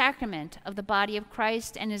be the sacrament of the body of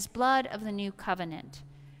Christ and his blood of the new covenant.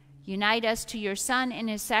 Unite us to your Son in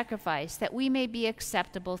his sacrifice, that we may be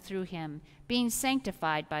acceptable through him, being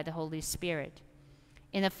sanctified by the Holy Spirit.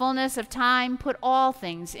 In the fullness of time, put all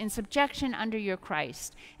things in subjection under your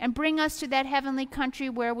Christ, and bring us to that heavenly country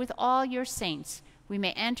where with all your saints we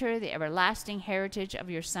may enter the everlasting heritage of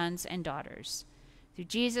your sons and daughters. Through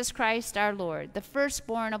Jesus Christ our Lord, the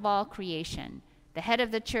firstborn of all creation, the head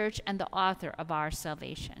of the church and the author of our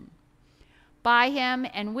salvation. By him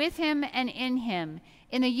and with him and in him,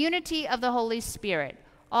 in the unity of the Holy Spirit,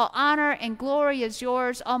 all honor and glory is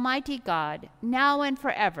yours, Almighty God, now and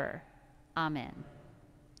forever. Amen.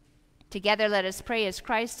 Together let us pray as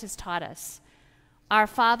Christ has taught us. Our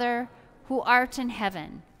Father, who art in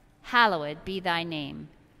heaven, hallowed be thy name.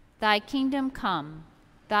 Thy kingdom come,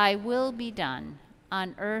 thy will be done,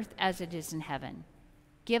 on earth as it is in heaven.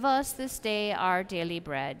 Give us this day our daily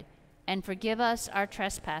bread, and forgive us our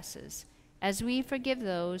trespasses, as we forgive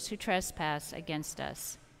those who trespass against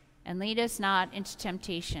us. And lead us not into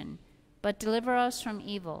temptation, but deliver us from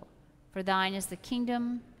evil. For thine is the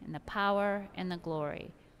kingdom, and the power, and the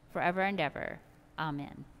glory, forever and ever.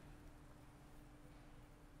 Amen.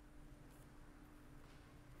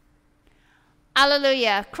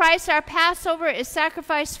 Alleluia. Christ our Passover is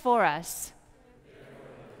sacrificed for us.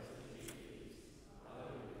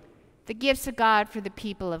 The gifts of God for the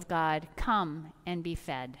people of God. Come and be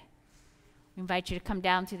fed. We invite you to come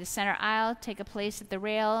down through the center aisle, take a place at the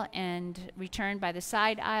rail, and return by the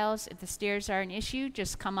side aisles. If the stairs are an issue,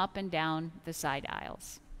 just come up and down the side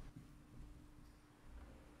aisles.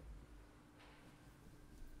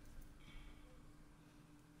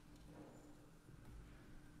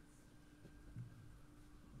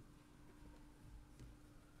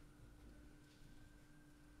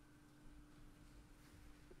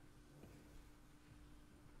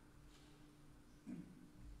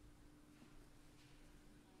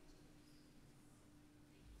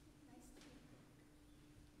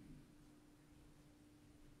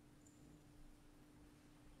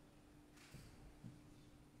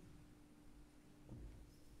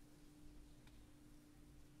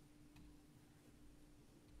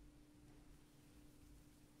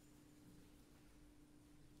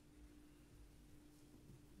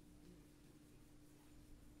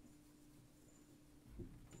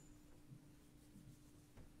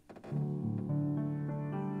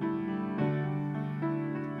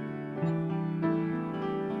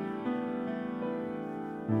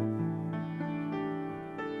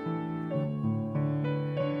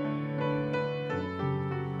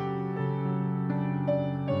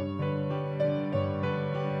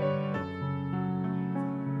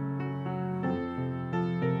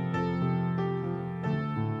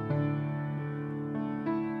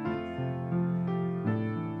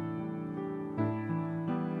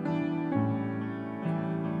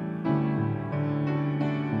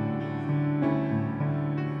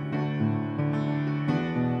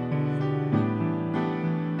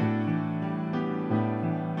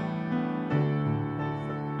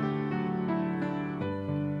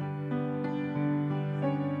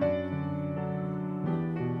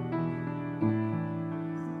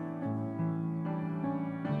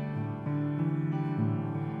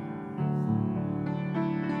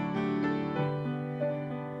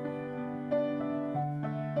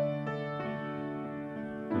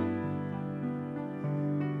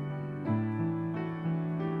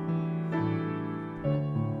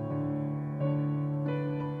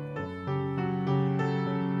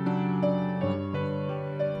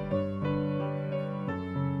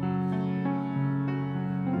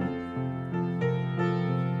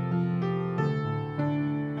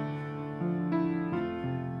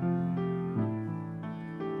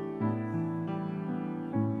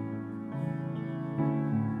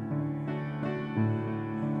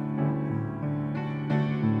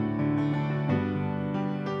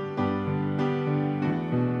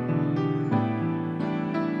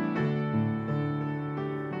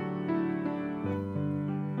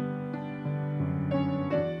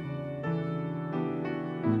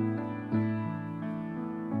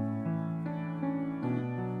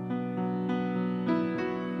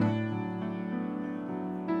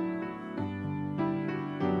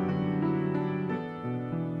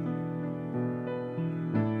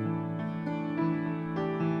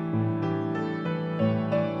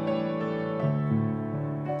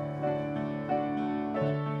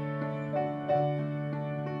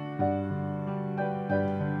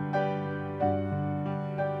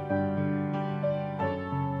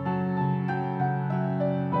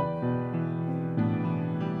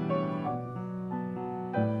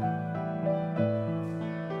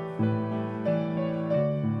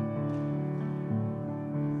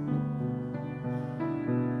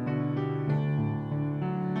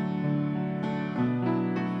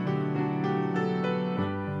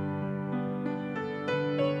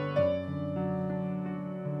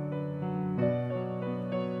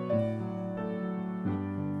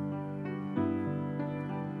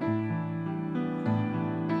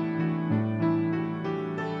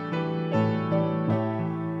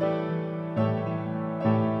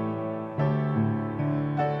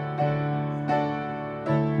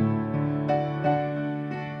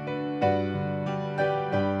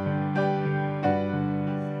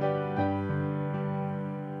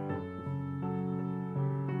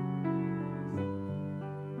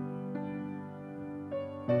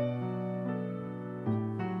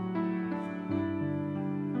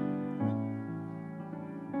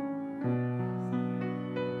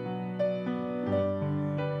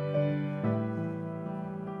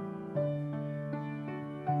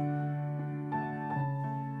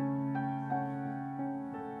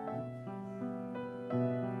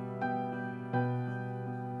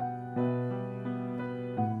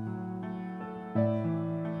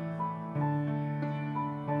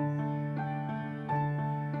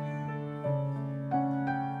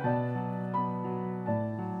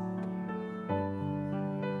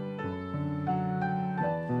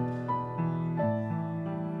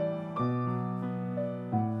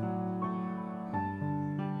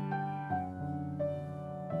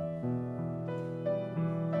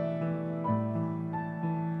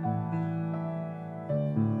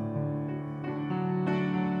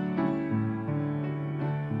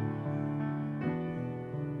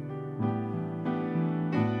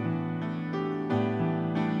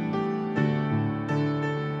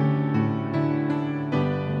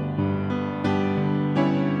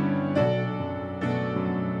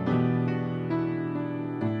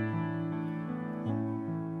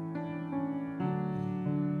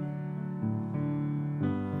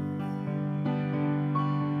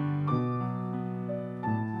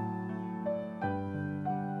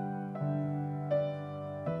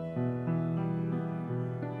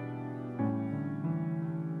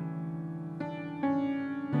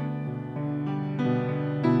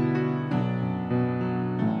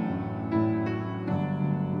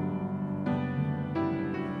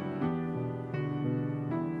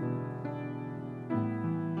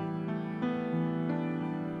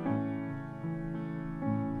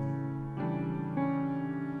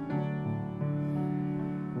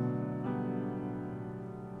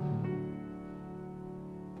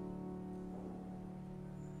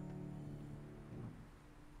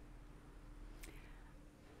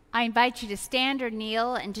 I invite you to stand or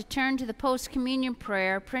kneel and to turn to the post-communion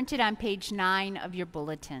prayer printed on page 9 of your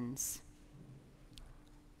bulletins.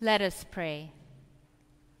 Let us pray.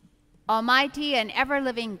 Almighty and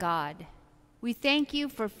ever-living God, we thank you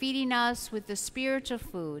for feeding us with the spiritual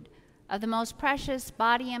food of the most precious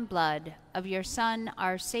body and blood of your Son,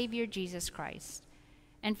 our Savior, Jesus Christ,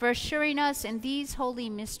 and for assuring us in these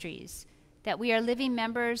holy mysteries that we are living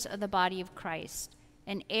members of the body of Christ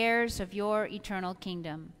and heirs of your eternal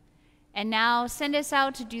kingdom. And now send us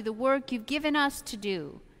out to do the work you've given us to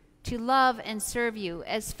do, to love and serve you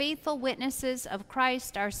as faithful witnesses of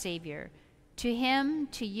Christ our Savior. To him,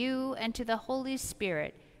 to you, and to the Holy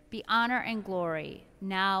Spirit be honor and glory,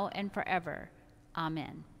 now and forever.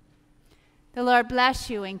 Amen. The Lord bless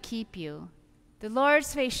you and keep you. The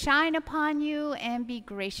Lord's face shine upon you and be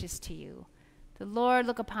gracious to you. The Lord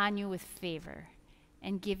look upon you with favor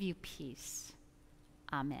and give you peace.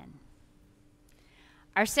 Amen.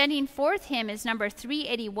 Our sending forth hymn is number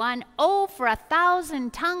 381, Oh, for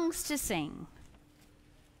 1,000 Tongues to Sing.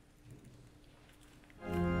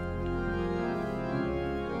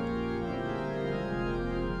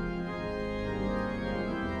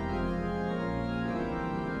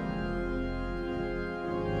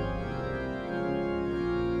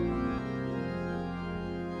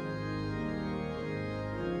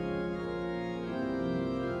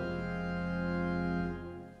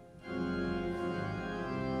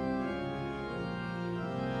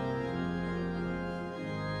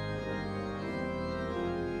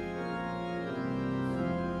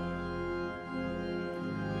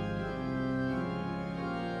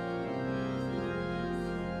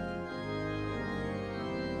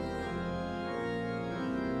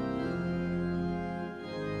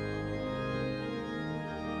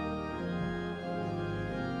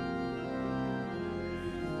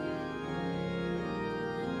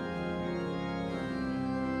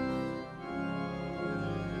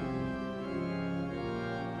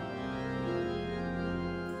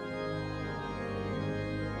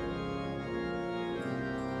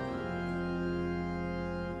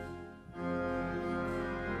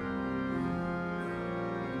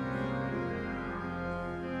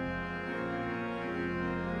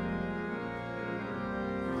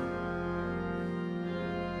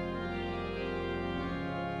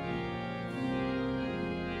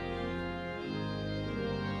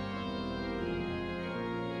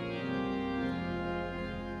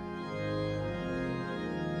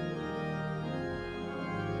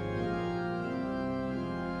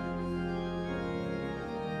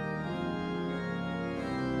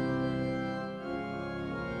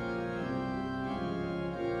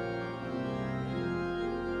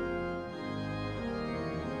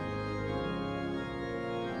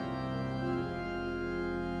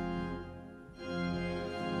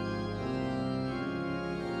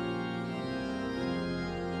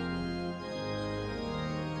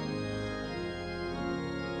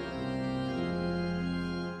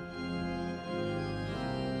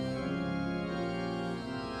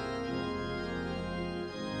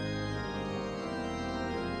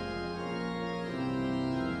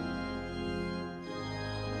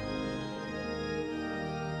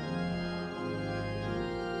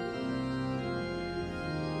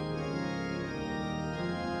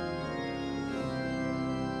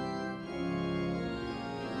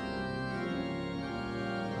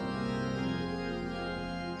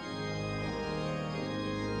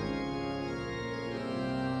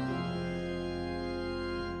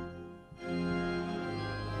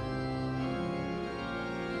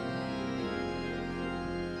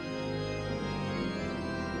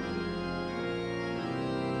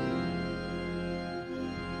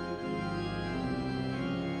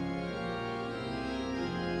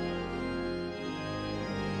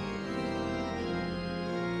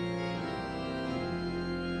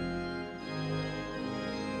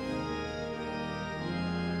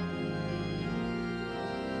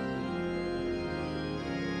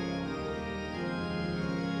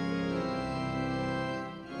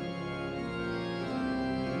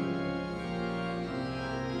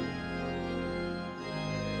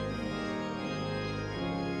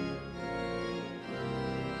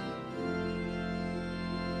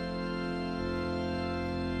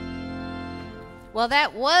 Well,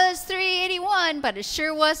 that was 381, but it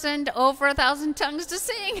sure wasn't over 1,000 tongues to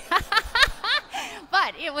sing.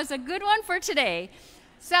 But it was a good one for today.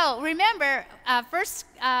 So remember, first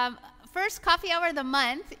coffee hour of the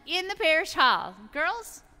month in the parish hall.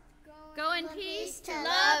 Girls, go in peace to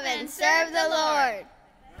love and serve the Lord.